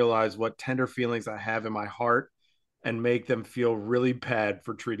them realize what tender feelings I have in my heart and make them feel really bad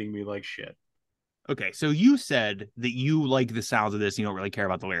for treating me like shit. Okay, so you said that you like the sounds of this, you don't really care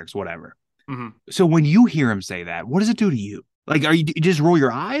about the lyrics, whatever. Mm-hmm. So when you hear him say that, what does it do to you? Like, you just roll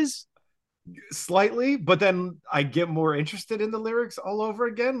your eyes? Slightly, but then I get more interested in the lyrics all over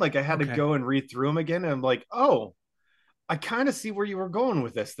again. Like I had to go and read through them again, and I'm like, oh, I kind of see where you were going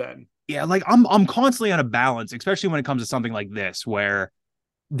with this then. Yeah, like I'm constantly on a balance, especially when it comes to something like this, where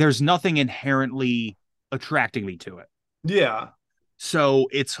there's nothing inherently attracting me to it. Yeah. So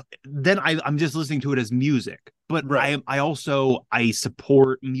I'm just listening to it as music, but I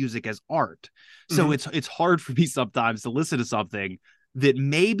support music as art. So it's hard for me sometimes to listen to something that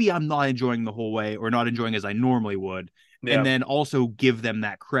maybe I'm not enjoying the whole way or not enjoying as I normally would. Yeah. And then also give them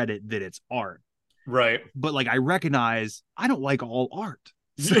that credit that it's art. Right. But like, I recognize I don't like all art.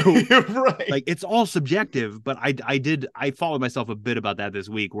 So right. Like it's all subjective, but I followed myself a bit about that this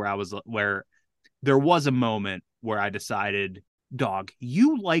week where there was a moment where I decided, dog,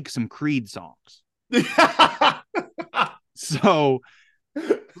 you like some Creed songs. So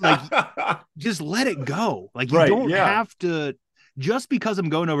like, just let it go. Like you don't have to, just because I'm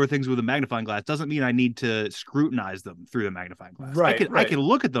going over things with a magnifying glass doesn't mean I need to scrutinize them through the magnifying glass. Right. I can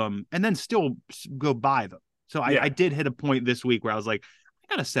look at them and then still go by them. So I did hit a point this week where I was like,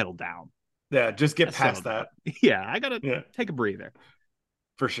 I gotta settle down. Yeah, just get Let's past settle that. down. Yeah, I gotta Yeah, take a breather.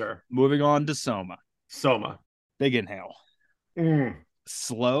 for sure. Moving on to Soma. Soma. Big inhale. Mm.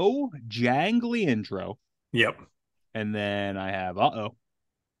 Slow, jangly intro. Yep. And then I have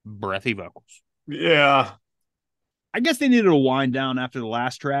breathy vocals. Yeah. I guess they needed to wind down after the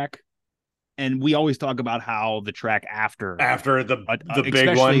last track. And we always talk about how the track after The big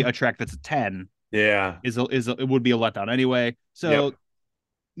especially one. a track that's a 10 Yeah. it would be a letdown anyway. So,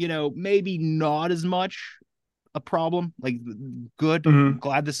 Yep. Maybe not as much a problem. Like, good. Mhm.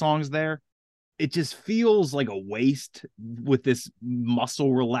 Glad the song's there. It just feels like a waste with this muscle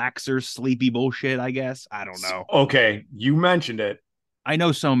relaxer, sleepy bullshit, I guess. I don't know. Okay, you mentioned it. I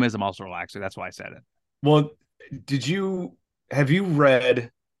know Soma is a muscle relaxer. That's why I said it. Well, have you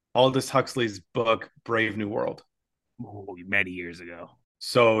read Aldous Huxley's book Brave New World? Ooh, many years ago.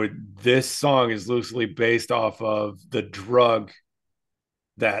 So this song is loosely based off of the drug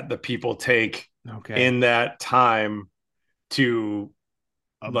that the people take Okay. in that time to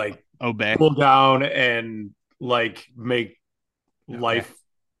like Obey. cool down and like make life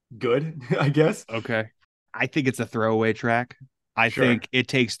Okay. good, I guess. Okay. I think it's a throwaway track. I Sure. think it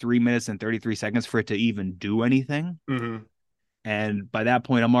takes 3 minutes and 33 seconds for it to even do anything. Mm-hmm. And by that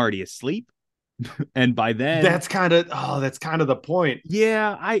point, I'm already asleep. And by then, That's kind of the point.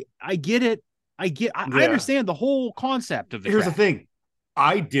 yeah, I get it. I understand the whole concept of the Here's track. the thing.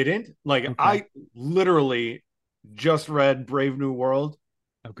 I didn't like Okay. I literally just read Brave New World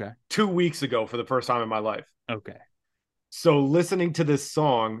Okay. 2 weeks ago for the first time in my life. Okay. So listening to this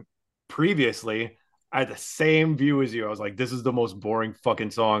song previously, I had the same view as you. I was like, this is the most boring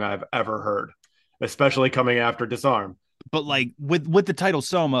fucking song I've ever heard, especially coming after Disarm. But like with the title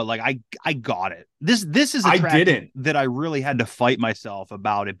Soma, like I got it. This is a I track didn't. that I really had to fight myself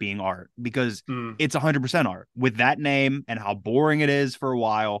about it being art, because it's 100% art with that name and how boring it is for a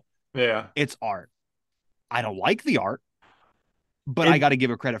while. Yeah. It's art. I don't like the art, but I got to give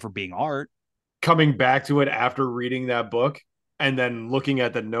it credit for being art. Coming back to it after reading that book and then looking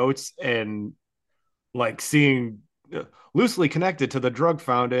at the notes and like seeing loosely connected to the drug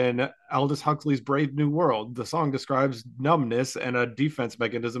found in Aldous Huxley's Brave New World. The song describes numbness and a defense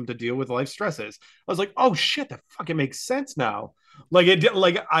mechanism to deal with life stresses. I was like, oh shit, that fucking makes sense now. Like it,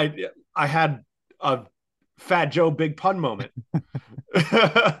 like I had a Fat Joe Big Pun moment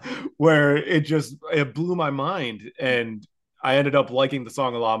where it blew my mind, and I ended up liking the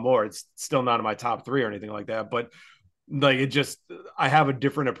song a lot more. It's still not in my top 3 or anything like that, but like I have a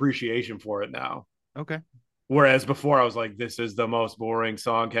different appreciation for it now. Okay. Whereas before I was like, this is the most boring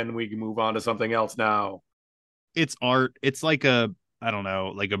song. Can we move on to something else now? It's art. It's like I don't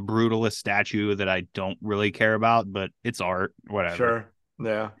know, like a brutalist statue that I don't really care about, but it's art. Whatever. Sure.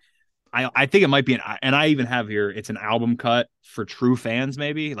 Yeah. I think it might be and I even have here, it's an album cut for true fans,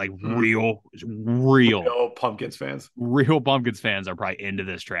 maybe like real Pumpkins fans. Real Pumpkins fans are probably into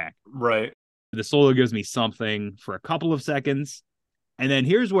this track. Right. The solo gives me something for a couple of seconds. And then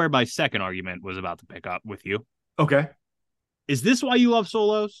here's where my second argument was about to pick up with you. Okay. Is this why you love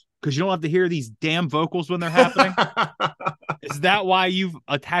solos? Because you don't have to hear these damn vocals when they're happening? Is that why you've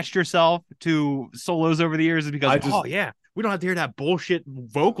attached yourself to solos over the years? Is because, oh, yeah, we don't have to hear that bullshit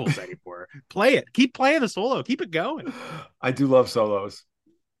vocals anymore. Play it. Keep playing the solo. Keep it going. I do love solos.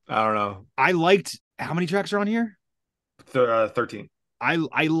 I don't know. I liked, how many tracks are on here? 13.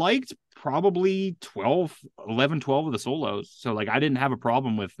 I liked probably 12 of the solos. So like I didn't have a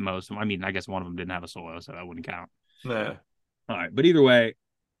problem with most. I mean, I guess one of them didn't have a solo, so that wouldn't count. Yeah. All right. But either way,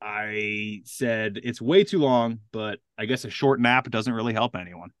 I said it's way too long, but I guess a short nap doesn't really help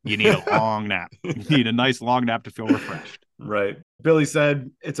anyone. You need a long nap. You need a nice long nap to feel refreshed. Right. Billy said,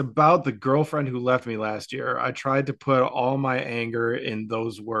 it's about the girlfriend who left me last year. I tried to put all my anger in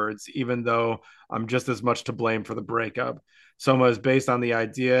those words, even though I'm just as much to blame for the breakup. Soma is based on the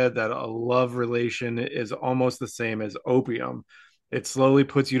idea that a love relation is almost the same as opium. It slowly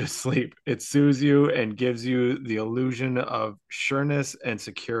puts you to sleep. It soothes you and gives you the illusion of sureness and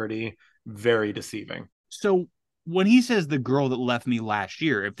security. Very deceiving. So when he says the girl that left me last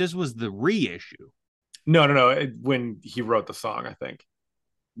year, if this was the reissue. No. When he wrote the song, I think.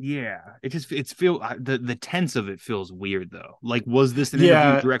 Yeah, it's the tense of it feels weird though. Like, was this an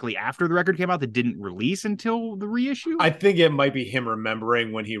interview directly after the record came out that didn't release until the reissue? I think it might be him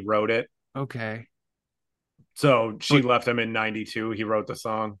remembering when he wrote it. Okay. So she left him in 92. He wrote the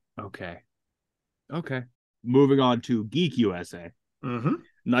song. Okay. Moving on to Geek USA. Mm-hmm.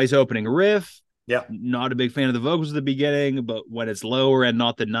 Nice opening riff. Yeah. Not a big fan of the vocals at the beginning, but when it's lower and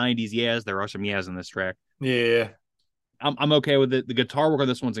not the 90s yes, there are some yes in this track. Yeah. I'm okay with it. The guitar work on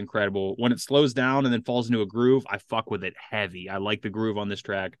this one's incredible. When it slows down and then falls into a groove, I fuck with it heavy. I like the groove on this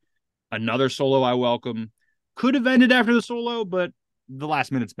track. Another solo I welcome. Could have ended after the solo, but the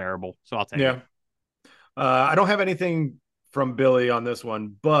last minute's bearable, so I'll take it. I don't have anything from Billy on this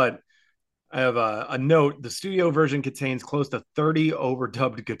one, but I have a note. The studio version contains close to 30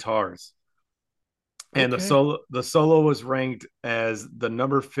 overdubbed guitars. And Okay. the solo was ranked as the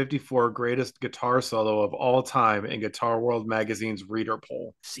number 54 greatest guitar solo of all time in Guitar World magazine's reader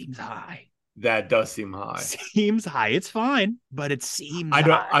poll. Seems high. That does seem high. Seems high. It's fine, but it seems I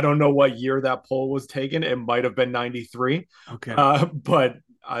high. don't know what year that poll was taken. It might have been 93. Okay. But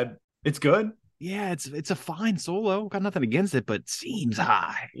it's good. Yeah, it's a fine solo. Got nothing against it, but seems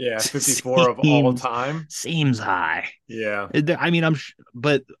high. Yeah, 54 of all time. Seems high. Yeah. I mean,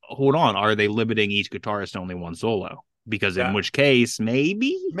 but hold on. Are they limiting each guitarist to only one solo? Because in which case,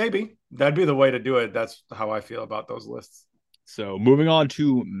 maybe that'd be the way to do it. That's how I feel about those lists. So moving on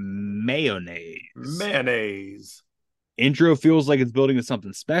to mayonnaise. Intro feels like it's building to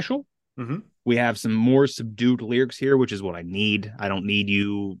something special. Mm-hmm. We have some more subdued lyrics here, which is what I need. I don't need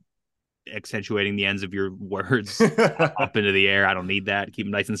you accentuating the ends of your words up into the air. I don't need that. Keep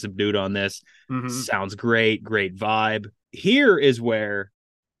them nice and subdued on this. Mm-hmm. Sounds great vibe. Here is where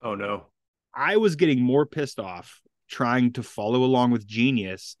I was getting more pissed off trying to follow along with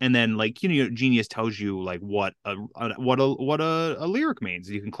Genius, and then Genius tells you like what a lyric means.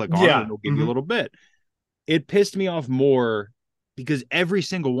 You can click on it and it'll give you a little bit. It pissed me off more because every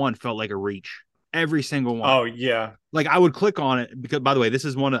single one felt like a reach. Every single one. Oh yeah. Like I would click on it because, by the way, this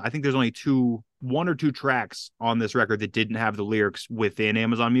is I think there's only one or two tracks on this record that didn't have the lyrics within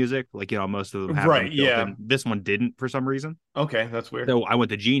Amazon Music. Like, most of them have them built in. This one didn't for some reason. Okay, that's weird. So I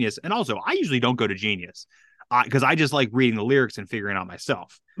went to Genius, and also I usually don't go to Genius because I just like reading the lyrics and figuring out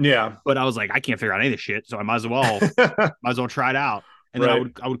myself. Yeah. But I was like, I can't figure out any of this shit, so I might as well try it out. And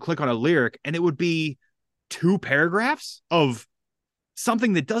then I would click on a lyric, and it would be 2 paragraphs of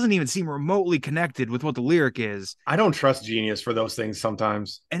something that doesn't even seem remotely connected with what the lyric is. I don't trust Genius for those things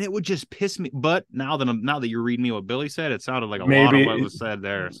sometimes, and it would just piss me. But now that you're reading me what Billy said, it sounded like a lot of what was said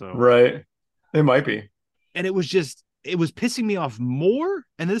there. So right, it might be. And it was pissing me off more.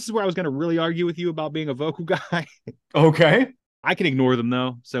 And this is where I was going to really argue with you about being a vocal guy. Okay, I can ignore them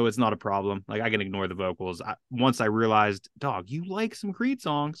though, so it's not a problem. Like I can ignore the vocals. Once I realized, dog, you like some Creed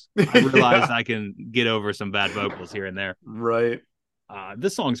songs. I realized I can get over some bad vocals here and there. Right.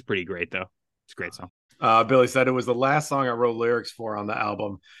 This song's pretty great, though. It's a great song. Billy said it was the last song I wrote lyrics for on the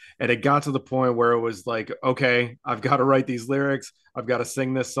album. And it got to the point where it was like, okay, I've got to write these lyrics. I've got to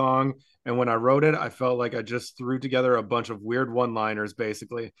sing this song. And when I wrote it, I felt like I just threw together a bunch of weird one-liners,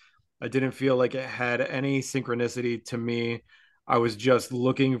 basically. I didn't feel like it had any synchronicity to me. I was just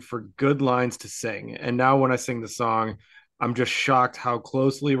looking for good lines to sing. And now when I sing the song, I'm just shocked how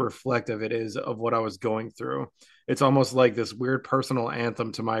closely reflective it is of what I was going through. It's almost like this weird personal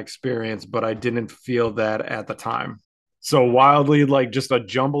anthem to my experience, but I didn't feel that at the time. So wildly, like just a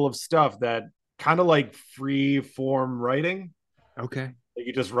jumble of stuff that kind of like free form writing. Okay. Like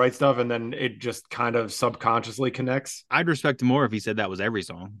you just write stuff and then it just kind of subconsciously connects. I'd respect him more if he said that was every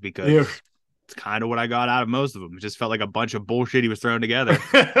song, because it's kind of what I got out of most of them. It just felt like a bunch of bullshit he was throwing together.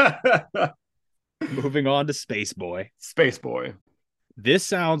 Moving on to Space Boy. This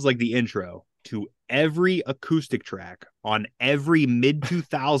sounds like the intro to every acoustic track on every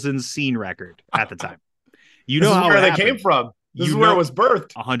mid-2000s scene record at the time. You know where they came from. This is where it was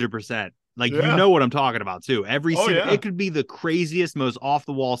birthed. 100%. Like, you know what I'm talking about, too. It could be the craziest, most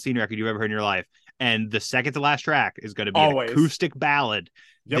off-the-wall scene record you've ever heard in your life. And the second to last track is going to be an acoustic ballad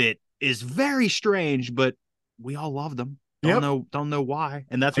that is very strange, but we all love them. Don't know why.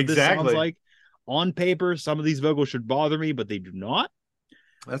 And that's what this sounds like. On paper, some of these vocals should bother me, but they do not.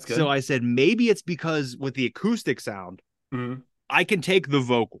 That's good. So I said, maybe it's because with the acoustic sound, I can take the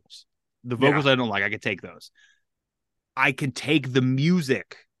vocals. The vocals I don't like, I can take those. I can take the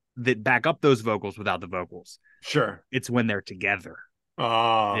music that back up those vocals without the vocals. Sure. It's when they're together.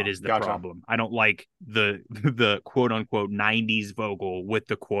 It is the problem. I don't like the quote unquote 90s vocal with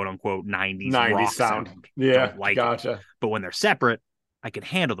the quote unquote 90s rock sound. Yeah. Don't like it. But when they're separate, I can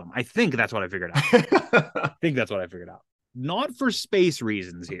handle them. I think that's what I figured out. Not for space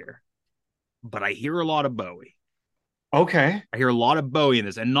reasons here, but I hear a lot of Bowie. Okay. I hear a lot of Bowie in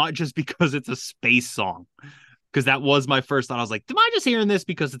this, and not just because it's a space song, because that was my first thought. I was like, am I just hearing this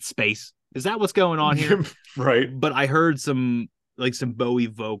because it's space? Is that what's going on here? Right. But I heard some Bowie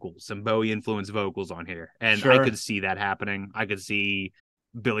vocals, some Bowie influenced vocals on here, and I could see that happening. I could see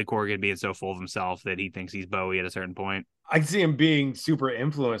Billy Corgan being so full of himself that he thinks he's Bowie at a certain point. I can see him being super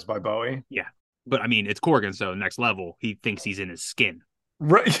influenced by Bowie. Yeah. But I mean, it's Corgan, so next level, he thinks he's in his skin.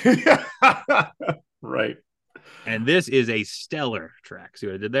 Right. Right. And this is a stellar track. See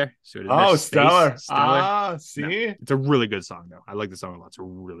what I did there? See what I did Oh, there? stellar. Stellar. See? No, it's a really good song, though. I like the song a lot. It's a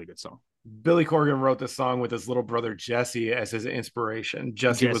really good song. Billy Corgan wrote this song with his little brother Jesse as his inspiration.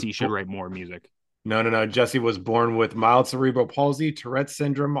 Jesse should write more music. No. Jesse was born with mild cerebral palsy, Tourette's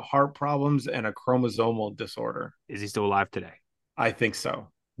syndrome, heart problems, and a chromosomal disorder. Is he still alive today? I think so.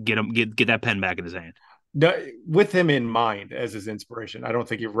 Get that pen back in his hand. With him in mind as his inspiration. I don't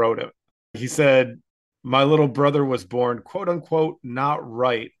think he wrote it. He said, "My little brother was born, quote unquote, not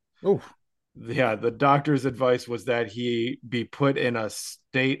right." Oh, Yeah, the doctor's advice was that he be put in a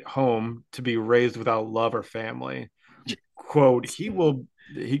state home to be raised without love or family. Quote,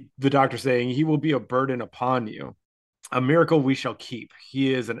 the doctor saying, "He will be a burden upon you. A miracle we shall keep.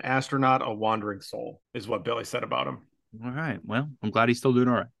 He is an astronaut, a wandering soul," is what Billy said about him. all right. Well, I'm glad he's still doing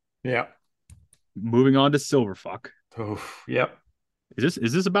all right. Yeah. Moving on to Silverfuck. Oof, yep. Is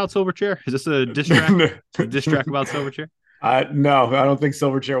this about Silverchair? Is this a diss track? A diss track about Silverchair? No, I don't think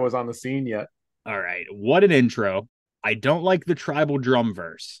Silverchair was on the scene yet. All right. What an intro. I don't like the tribal drum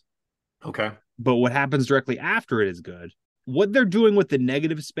verse. Okay. But what happens directly after it is good. What they're doing with the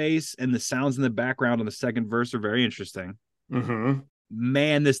negative space and the sounds in the background on the second verse are very interesting. Mm-hmm.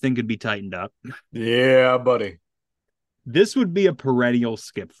 Man, this thing could be tightened up. Yeah, buddy. This would be a perennial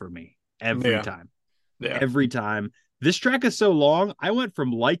skip for me every time. Yeah. Every time. This track is so long, I went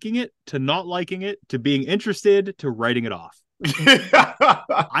from liking it to not liking it to being interested to writing it off.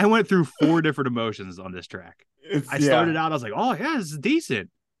 I went through 4 different emotions on this track. I started out, I was like, oh yeah, this is decent.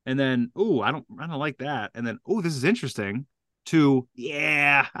 And then, I don't like that. And then, this is interesting. To,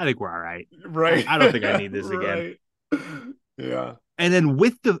 yeah, I think we're all right. Right. I don't think I need this again. Yeah. And then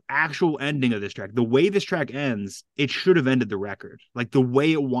with the actual ending of this track, the way this track ends, it should have ended the record. Like the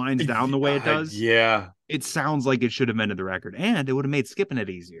way it winds down the way it does. Yeah. It sounds like it should have ended the record, and it would have made skipping it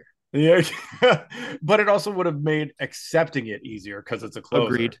easier. Yeah. But it also would have made accepting it easier because it's a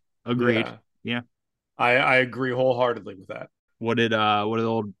closer. Agreed. Yeah. I agree wholeheartedly with that. What did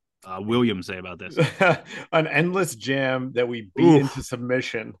old William say about this? An endless jam that we beat into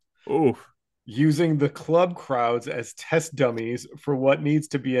submission. Oof. Using the club crowds as test dummies for what needs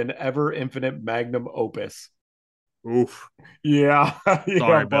to be an ever infinite magnum opus. Oof. Yeah.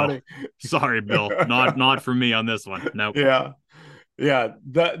 Sorry, buddy. Bill. Sorry, Bill. Not for me on this one. No. Yeah. Yeah.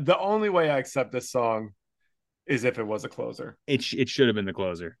 The only way I accept this song is if it was a closer. It should have been the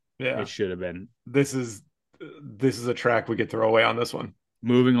closer. Yeah. It should have been. This is a track we could throw away on this one.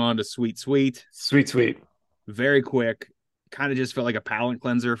 Moving on to Sweet Sweet. Sweet Sweet. Very quick. Kind of just felt like a palate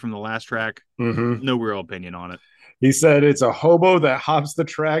cleanser from the last track. Mm-hmm. No real opinion on it. He said it's a hobo that hops the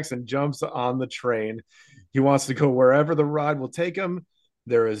tracks and jumps on the train. He wants to go wherever the ride will take him.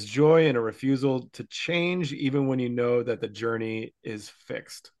 There is joy in a refusal to change, even when you know that the journey is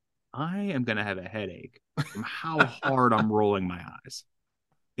fixed. I am going to have a headache from how hard I'm rolling my eyes.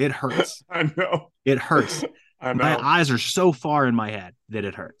 It hurts. I know. It hurts. I know. My eyes are so far in my head that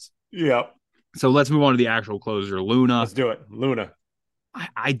it hurts. Yep. So let's move on to the actual closer, Luna. Let's do it. Luna.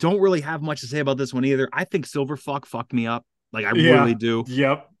 I don't really have much to say about this one either. I think Silverfuck fucked me up. Like, I really do.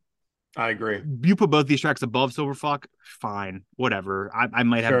 Yep. I agree. You put both these tracks above Silverfuck, fine, whatever. I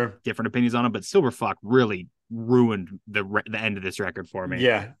might have different opinions on them, but Silverfuck really ruined the end of this record for me.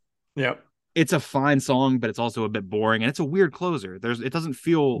 Yeah. Yep. It's a fine song, but it's also a bit boring, and it's a weird closer. It doesn't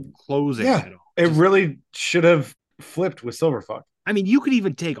feel closing at all. It really should have flipped with Silverfuck. I mean, you could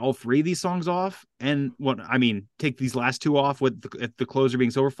even take all 3 of these songs off, and take these last 2 off with the closer being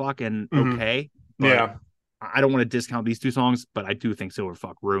Silverfuck, and okay. Yeah. I don't want to discount these 2 songs, but I do think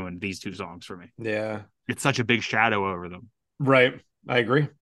Silverfuck ruined these 2 songs for me. Yeah. It's such a big shadow over them. Right. I agree.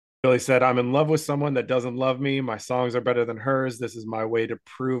 Billy said, I'm in love with someone that doesn't love me. My songs are better than hers. This is my way to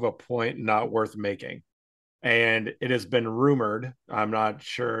prove a point not worth making. And it has been rumored, I'm not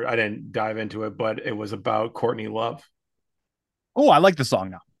sure, I didn't dive into it, but it was about Courtney Love. Oh, I like the song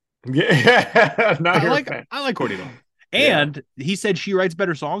now. Yeah. I like Courtney Love. And he said she writes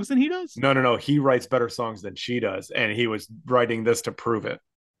better songs than he does? No. He writes better songs than she does. And he was writing this to prove it.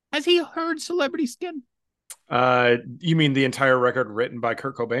 Has he heard Celebrity Skin? You mean the entire record written by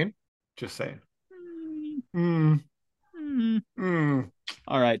Kurt Cobain? Just saying.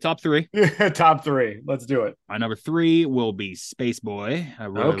 All right, top 3. Top 3. Let's do it. My number 3 will be Space Boy. I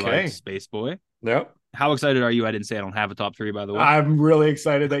really like Space Boy. Yep. How excited are you? I didn't say I don't have a top 3, by the way. I'm really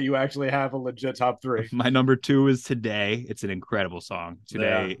excited that you actually have a legit top 3. My number 2 is Today. It's an incredible song.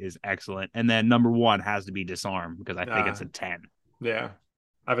 Today is excellent. And then number 1 has to be Disarm because I think it's a 10. Yeah.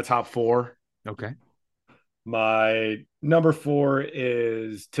 I have a top 4. Okay. My number 4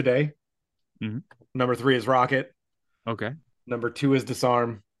 is Today. Mm-hmm. Number 3 is Rocket. Okay. Number 2 is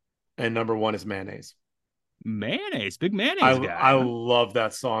Disarm. And number 1 is Mayonnaise. Mayonnaise, big mayonnaise guy. I Huh? love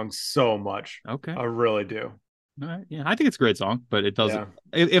that song so much. Okay. I really do. All right. Yeah, I think it's a great song, but it doesn't.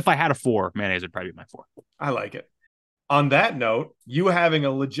 Yeah, If I had a 4, mayonnaise would probably be my 4. I like it. On that note, you having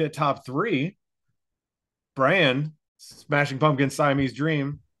a legit top 3 brand, Smashing Pumpkins, Siamese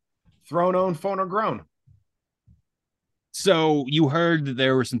Dream, throne, own, phone, or grown. So you heard that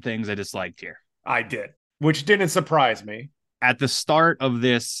there were some things I disliked here. I did, which didn't surprise me. At the start of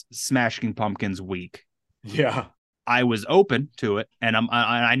this Smashing Pumpkins week, Yeah, I was open to it, and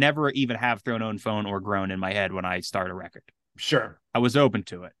I never even have thrown own phone or grown in my head when I start a record. sure. I was open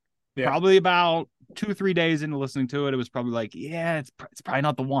to it. Yeah. Probably about 2-3 days into listening to it, it was probably like, yeah, it's probably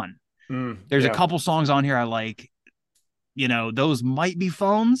not the one. There's a couple songs on here I like. Those might be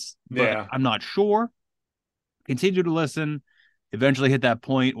phones, but I'm not sure. Continue to listen. Eventually hit that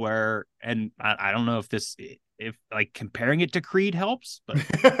point where, and I don't know if like comparing it to Creed helps, but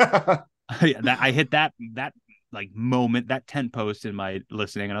I hit that like moment, that tent post in my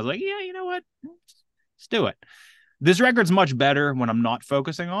listening, and I was like, yeah, you know what? Let's do it. This record's much better when I'm not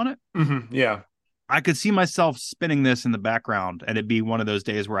focusing on it. Yeah. I could see myself spinning this in the background, and it'd be one of those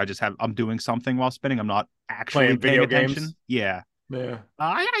days where I'm doing something while spinning. I'm not actually paying attention. Games. Yeah. Yeah.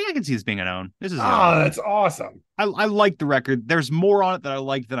 I can see this being an own. This is that's awesome. I like the record. There's more on it that I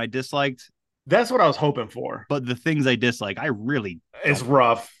liked than I disliked. That's what I was hoping for. But the things I dislike, I really it's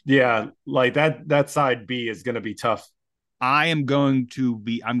rough. Yeah. Like that side B is gonna be tough. I'm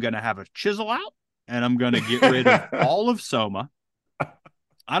gonna have a chisel out, and I'm gonna get rid of all of Soma.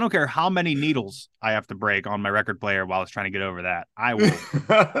 I don't care how many needles I have to break on my record player while I was trying to get over that. I will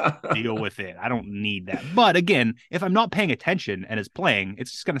deal with it. I don't need that. But again, if I'm not paying attention and it's playing,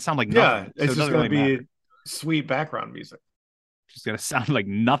 it's just going to sound like nothing. Yeah, it's just going to be sweet background music. It's just going to sound like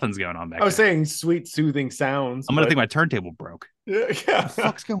nothing's going on back there. I was saying sweet, soothing sounds. I'm going to think my turntable broke. Yeah. What the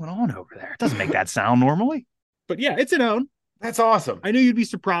fuck's going on over there? It doesn't make that sound normally. But yeah, it's an own. That's awesome. I knew you'd be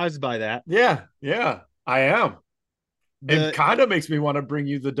surprised by that. Yeah, I am. It kind of makes me want to bring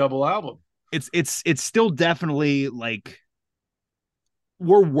you the double album. It's still definitely like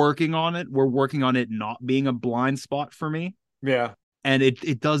we're working on it. We're working on it not being a blind spot for me. Yeah. And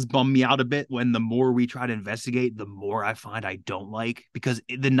it does bum me out a bit when the more we try to investigate, the more I find I don't like, because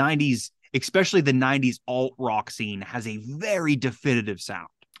the 90s, especially the 90s alt rock scene, has a very definitive sound.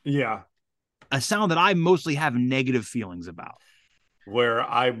 Yeah. A sound that I mostly have negative feelings about. Where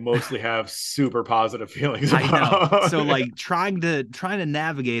I mostly have super positive feelings about. I know. So like trying to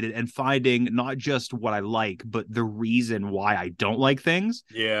navigate it and finding not just what I like, but the reason why I don't like things.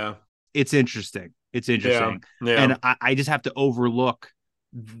 Yeah. It's interesting. Yeah. And I just have to overlook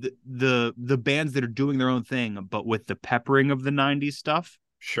the bands that are doing their own thing, but with the peppering of the 90s stuff.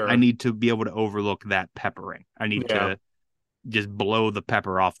 Sure. I need to be able to overlook that peppering. I need to just blow the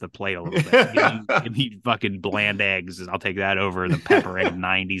pepper off the plate a little bit. Give me fucking bland eggs. I'll take that over the peppering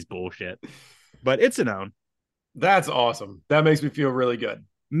 90s bullshit. But it's an own. That's awesome. That makes me feel really good.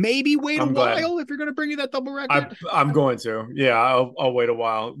 Maybe wait a while if you're going to bring you that double record. I'm going to. Yeah, I'll wait a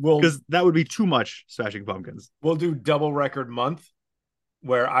while. Because that would be too much Smashing Pumpkins. We'll do double record month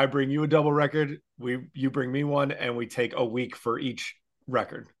where I bring you a double record, you bring me one, and we take a week for each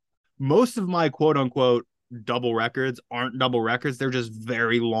record. Most of my quote unquote double records aren't double records. They're just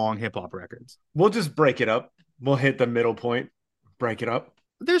very long hip hop records. We'll just break it up. We'll hit the middle point, break it up.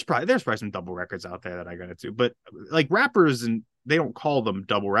 There's probably some double records out there that I got into, but like rappers, and they don't call them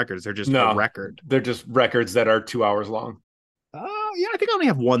double records. They're just a record. They're just records that are 2 hours long. Oh yeah, I think I only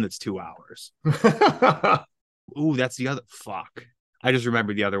have one that's 2 hours. Ooh, that's the other. Fuck. I just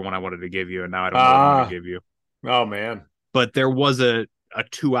remembered the other one I wanted to give you, and now I don't know what I'm going to give you. Oh man. But there was a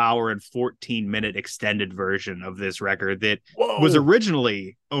 2 hour and 14-minute extended version of this record that was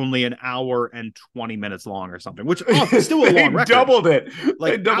originally only an hour and 20 minutes long or something, which is still a long record. Doubled it.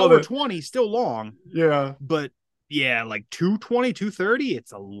 Like hour 20, still long. Yeah. But yeah, like 220, 230,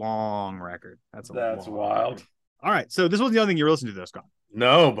 it's a long record. That's wild. Record. All right. So this wasn't the only thing you were listening to though, Scott.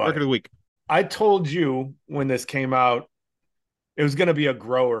 No, but record of the week. I told you when this came out, it was going to be a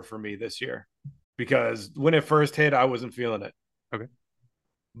grower for me this year, because when it first hit, I wasn't feeling it. Okay.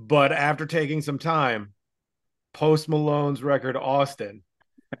 But after taking some time, Post Malone's record Austin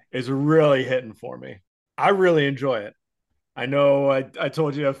is really hitting for me. I really enjoy it. I know I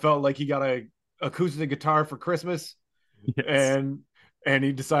told you I felt like he got a acoustic guitar for Christmas, and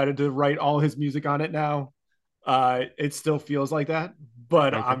he decided to write all his music on it now. It still feels like that,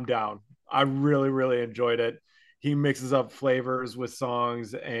 but I'm down. I really, really enjoyed it. He mixes up flavors with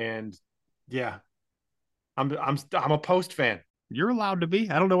songs, and yeah, I'm a Post fan. You're allowed to be.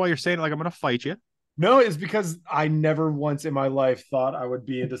 I don't know why you're saying it like I'm going to fight you. No, it's because I never once in my life thought I would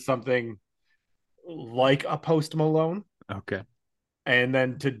be into something like a Post Malone, Okay. and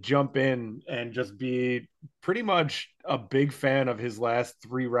then to jump in and just be pretty much a big fan of his last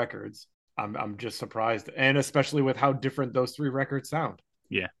 3 records. I'm just surprised, and especially with how different those 3 records sound.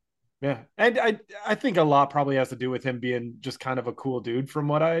 Yeah. Yeah, and I think a lot probably has to do with him being just kind of a cool dude, from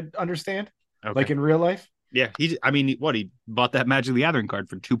what I understand, Okay. like in real life. Yeah. He bought that Magic the Gathering card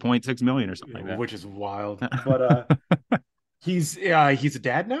for 2.6 million or something like that. Which is wild. But he's a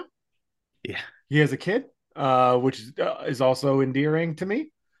dad now. Yeah. He has a kid, which is also endearing to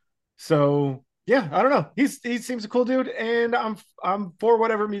me. So yeah, I don't know. He seems a cool dude, and I'm for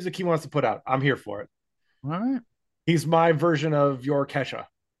whatever music he wants to put out. I'm here for it. All right. He's my version of your Kesha.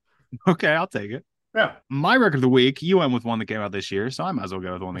 Okay, I'll take it. Yeah. My record of the week, you went with one that came out this year, so I might as well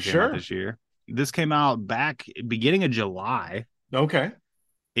go with one that came out Sure. this year. This came out back beginning of July. Okay.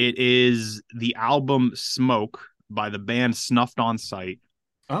 It is the album Smoke by the band Snuffed on Sight.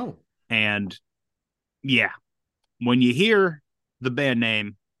 Oh. And yeah, when you hear the band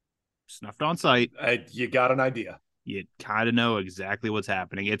name Snuffed on Sight, You got an idea. you kind of know exactly what's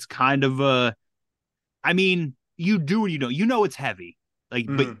happening. It's kind of I mean, you do and you don't. You know it's heavy. Like,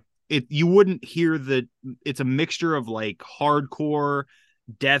 but you wouldn't hear it's a mixture of like hardcore,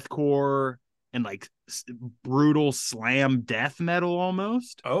 deathcore, and like brutal slam death metal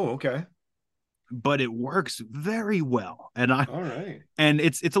almost. Oh, okay. But it works very well. And All right. and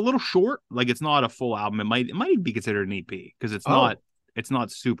it's a little short. Like, it's not a full album. It might even be considered an EP because it's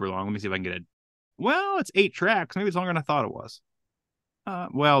not super long. Let me see if I can get it. Well, it's 8 tracks. Maybe it's longer than I thought it was.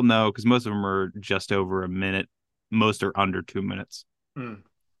 Well, no, because most of them are just over a minute. Most are under 2 minutes.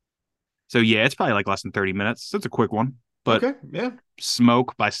 So yeah, it's probably like less than 30 minutes. So it's a quick one. But okay, yeah.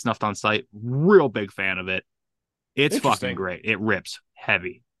 Smoke by Snuffed on Sight, real big fan of it. It's fucking great. It rips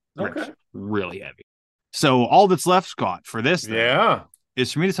heavy. Rips really heavy. So all that's left, Scott, for this thing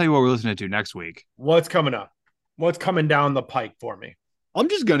is for me to tell you what we're listening to next week. What's coming up? What's coming down the pike for me? I'm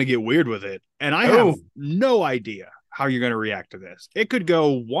just going to get weird with it. And I have no idea how you're going to react to this. It could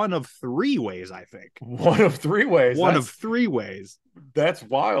go one of 3 ways, I think. One of 3 ways? One of 3 ways. That's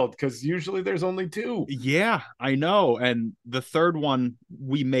wild, because usually there's only 2. Yeah, I know. And the third one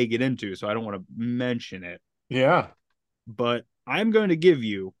we may get into, so I don't want to mention it. Yeah. But I'm going to give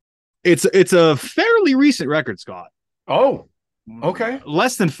you... It's a fairly recent record, Scott. Oh, okay.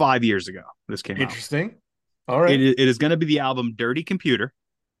 Less than 5 years ago, this came out. Interesting. All right. It is going to be the album Dirty Computer.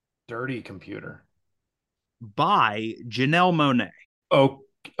 Dirty Computer. By Janelle Monáe. Oh,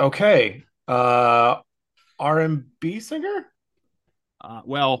 okay. R&B singer?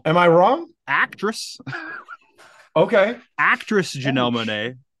 Well, am I wrong? Actress. Okay. Actress Janelle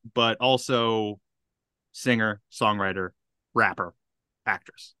Monáe, but also singer, songwriter, rapper,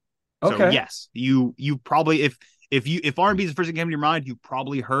 actress. Okay. So yes, you probably if R&B is the first thing that came to your mind, you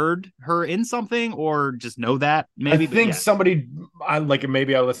probably heard her in something or just know that maybe. I think somebody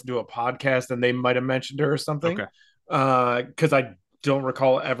maybe I listened to a podcast and they might have mentioned her or something. Okay. Because I don't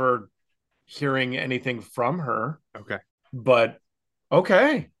recall ever hearing anything from her. Okay. But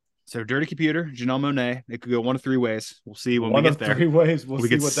okay. So Dirty Computer, Janelle Monáe. It could go one of 3 ways. We'll see when we get there. 3 ways. We'll see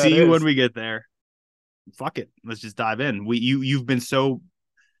what that is. We can see when we get there. Fuck it. Let's just dive in. You've been so...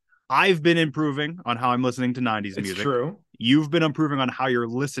 I've been improving on how I'm listening to 90s music. It's true. You've been improving on how you're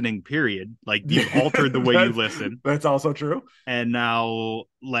listening, period. Like, you've altered the way you listen. That's also true. And now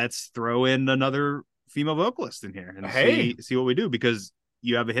let's throw in another female vocalist in here and see what we do, because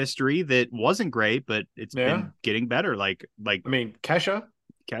you have a history that wasn't great, but it's been getting better. Like I mean, Kesha.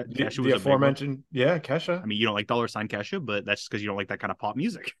 Kesha was the aforementioned. Yeah, Kesha. I mean, you don't like $sign Kesha, but that's just because you don't like that kind of pop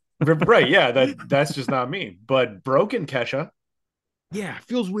music. Right. Yeah, that's just not me. But Broken Kesha. Yeah, it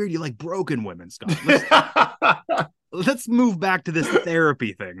feels weird. You like broken women stuff. Let's move back to this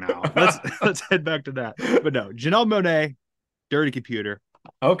therapy thing now. Let's head back to that. But no, Janelle Monáe, Dirty Computer.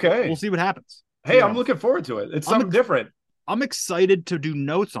 Okay. We'll see what happens. Hey, I'm looking forward to it. It's something different. I'm excited to do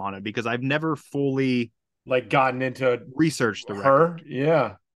notes on it because I've never fully gotten into researched the her. record.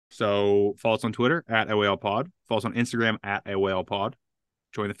 Yeah. So follow us on Twitter @AWhalePod. Follow us on Instagram @AWhalePod.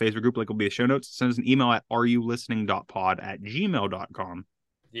 Join the Facebook group. Link will be in the show notes. Send us an email at areyoulistening.pod@gmail.com.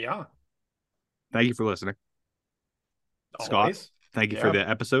 Yeah. Thank you for listening. Always. Scott, thank you for the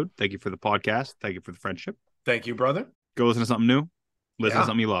episode. Thank you for the podcast. Thank you for the friendship. Thank you, brother. Go listen to something new. Listen to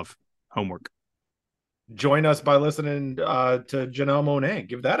something you love. Homework. Join us by listening to Janelle Monáe.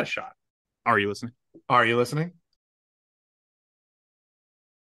 Give that a shot. Are you listening? Are you listening?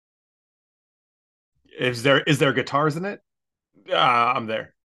 Is there guitars in it? I'm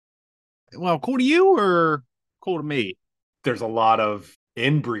there. Well, cool to you or cool to me? There's a lot of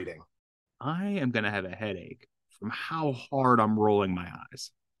inbreeding. I am going to have a headache from how hard I'm rolling my eyes.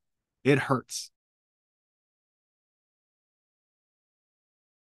 It hurts.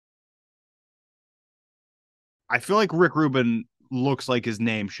 I feel like Rick Rubin looks like his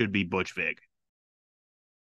name should be Butch Vig.